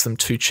 which makes them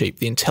too cheap.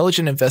 The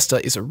intelligent investor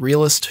is a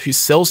realist who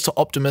sells to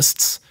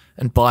optimists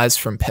and buys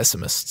from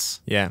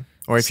pessimists. Yeah.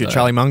 Or if you're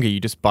Charlie Munger, you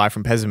just buy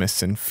from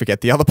pessimists and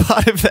forget the other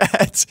part of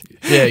that.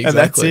 Yeah,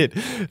 exactly. And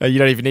that's it. You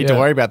don't even need to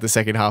worry about the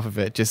second half of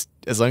it. Just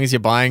as long as you're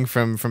buying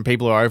from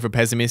people who are over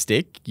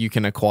pessimistic, you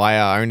can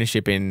acquire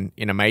ownership in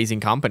amazing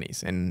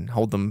companies and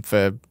hold them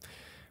for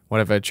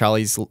whatever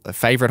Charlie's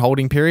favorite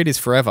holding period is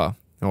forever.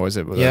 Or is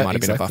it? It might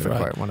have been a Buffett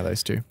quote, one of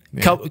those two.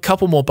 Yeah.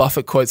 Couple more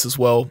Buffett quotes as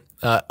well.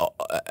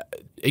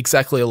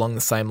 exactly along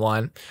the same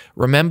line.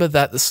 Remember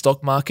that the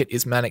stock market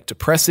is manic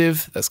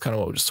depressive. That's kind of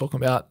what we're just talking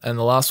about. And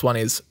the last one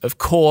is, of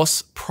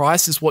course,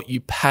 price is what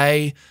you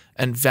pay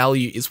and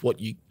value is what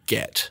you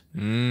get.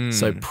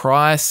 So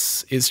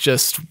price is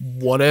just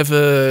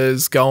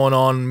whatever's going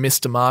on,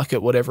 Mr.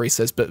 Market, whatever he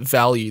says, but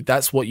value,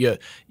 that's what you're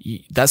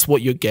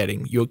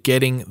getting. You're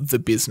getting the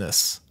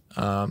business.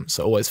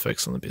 So always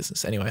focus on the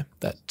business. Anyway,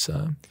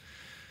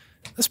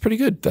 that's pretty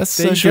good.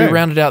 Should we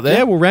round it out there?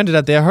 Yeah, we'll round it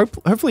out there.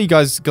 Hopefully you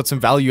guys got some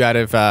value out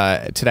of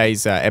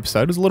today's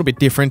episode. It was a little bit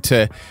different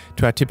to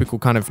our typical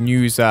kind of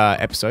news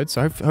episode.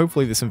 So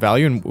hopefully there's some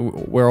value, and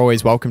we're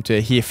always welcome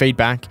to hear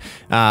feedback.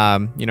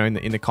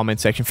 In the comment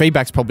section.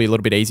 Feedback's probably a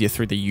little bit easier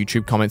through the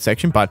YouTube comment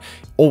section. But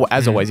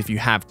as always, if you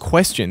have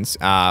questions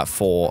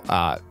for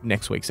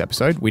next week's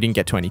episode, we didn't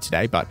get to any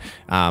today, but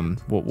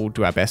we'll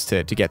do our best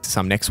to get to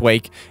some next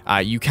week.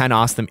 You can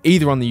ask them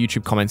either on the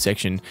YouTube comment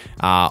section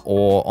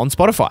or on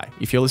Spotify.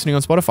 If you're listening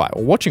on Spotify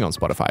or watching on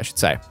Spotify, I should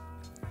say.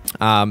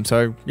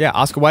 So yeah,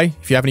 ask away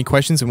if you have any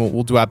questions, and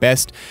we'll do our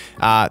best.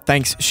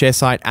 Thanks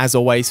Sharesight as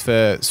always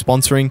for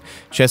sponsoring.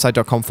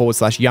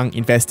 Sharesight.com/young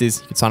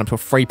investors. You can sign up to a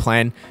free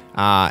plan,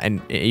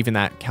 and even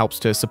that helps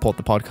to support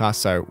the podcast.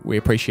 So we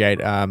appreciate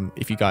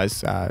if you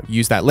guys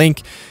use that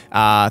link.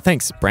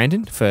 Thanks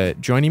Brandon for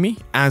joining me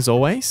as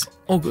always.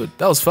 All good.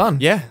 That was fun.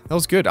 Yeah, that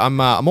was good.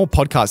 I'm all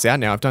podcasts out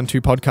now. I've done 2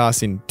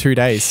 podcasts in 2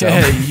 days. So.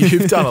 Yeah,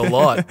 you've done a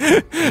lot.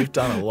 You've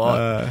done a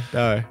lot.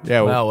 Yeah.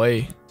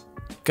 Wowee.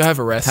 Go have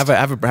a rest.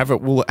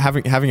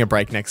 Having a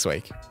break next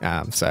week.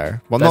 Not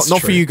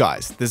for you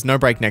guys. There's no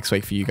break next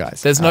week for you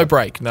guys. There's no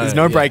break. No, there's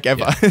no break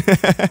ever.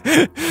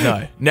 Yeah.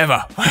 No,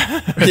 never.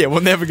 Yeah, we're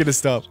never gonna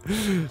stop.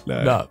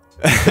 No.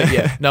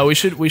 Yeah. No, we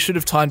should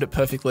have timed it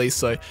perfectly.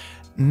 So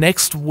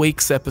next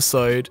week's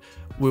episode,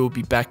 we will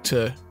be back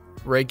to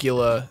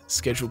regular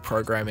scheduled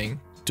programming,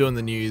 doing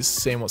the news,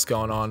 seeing what's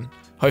going on.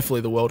 Hopefully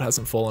the world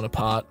hasn't fallen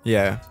apart.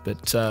 Yeah.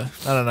 But I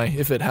don't know.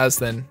 If it has,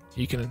 then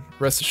you can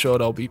rest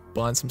assured I'll be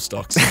buying some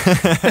stocks.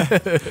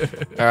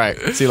 All right.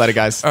 See you later,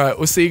 guys. All right.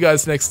 We'll see you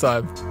guys next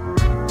time.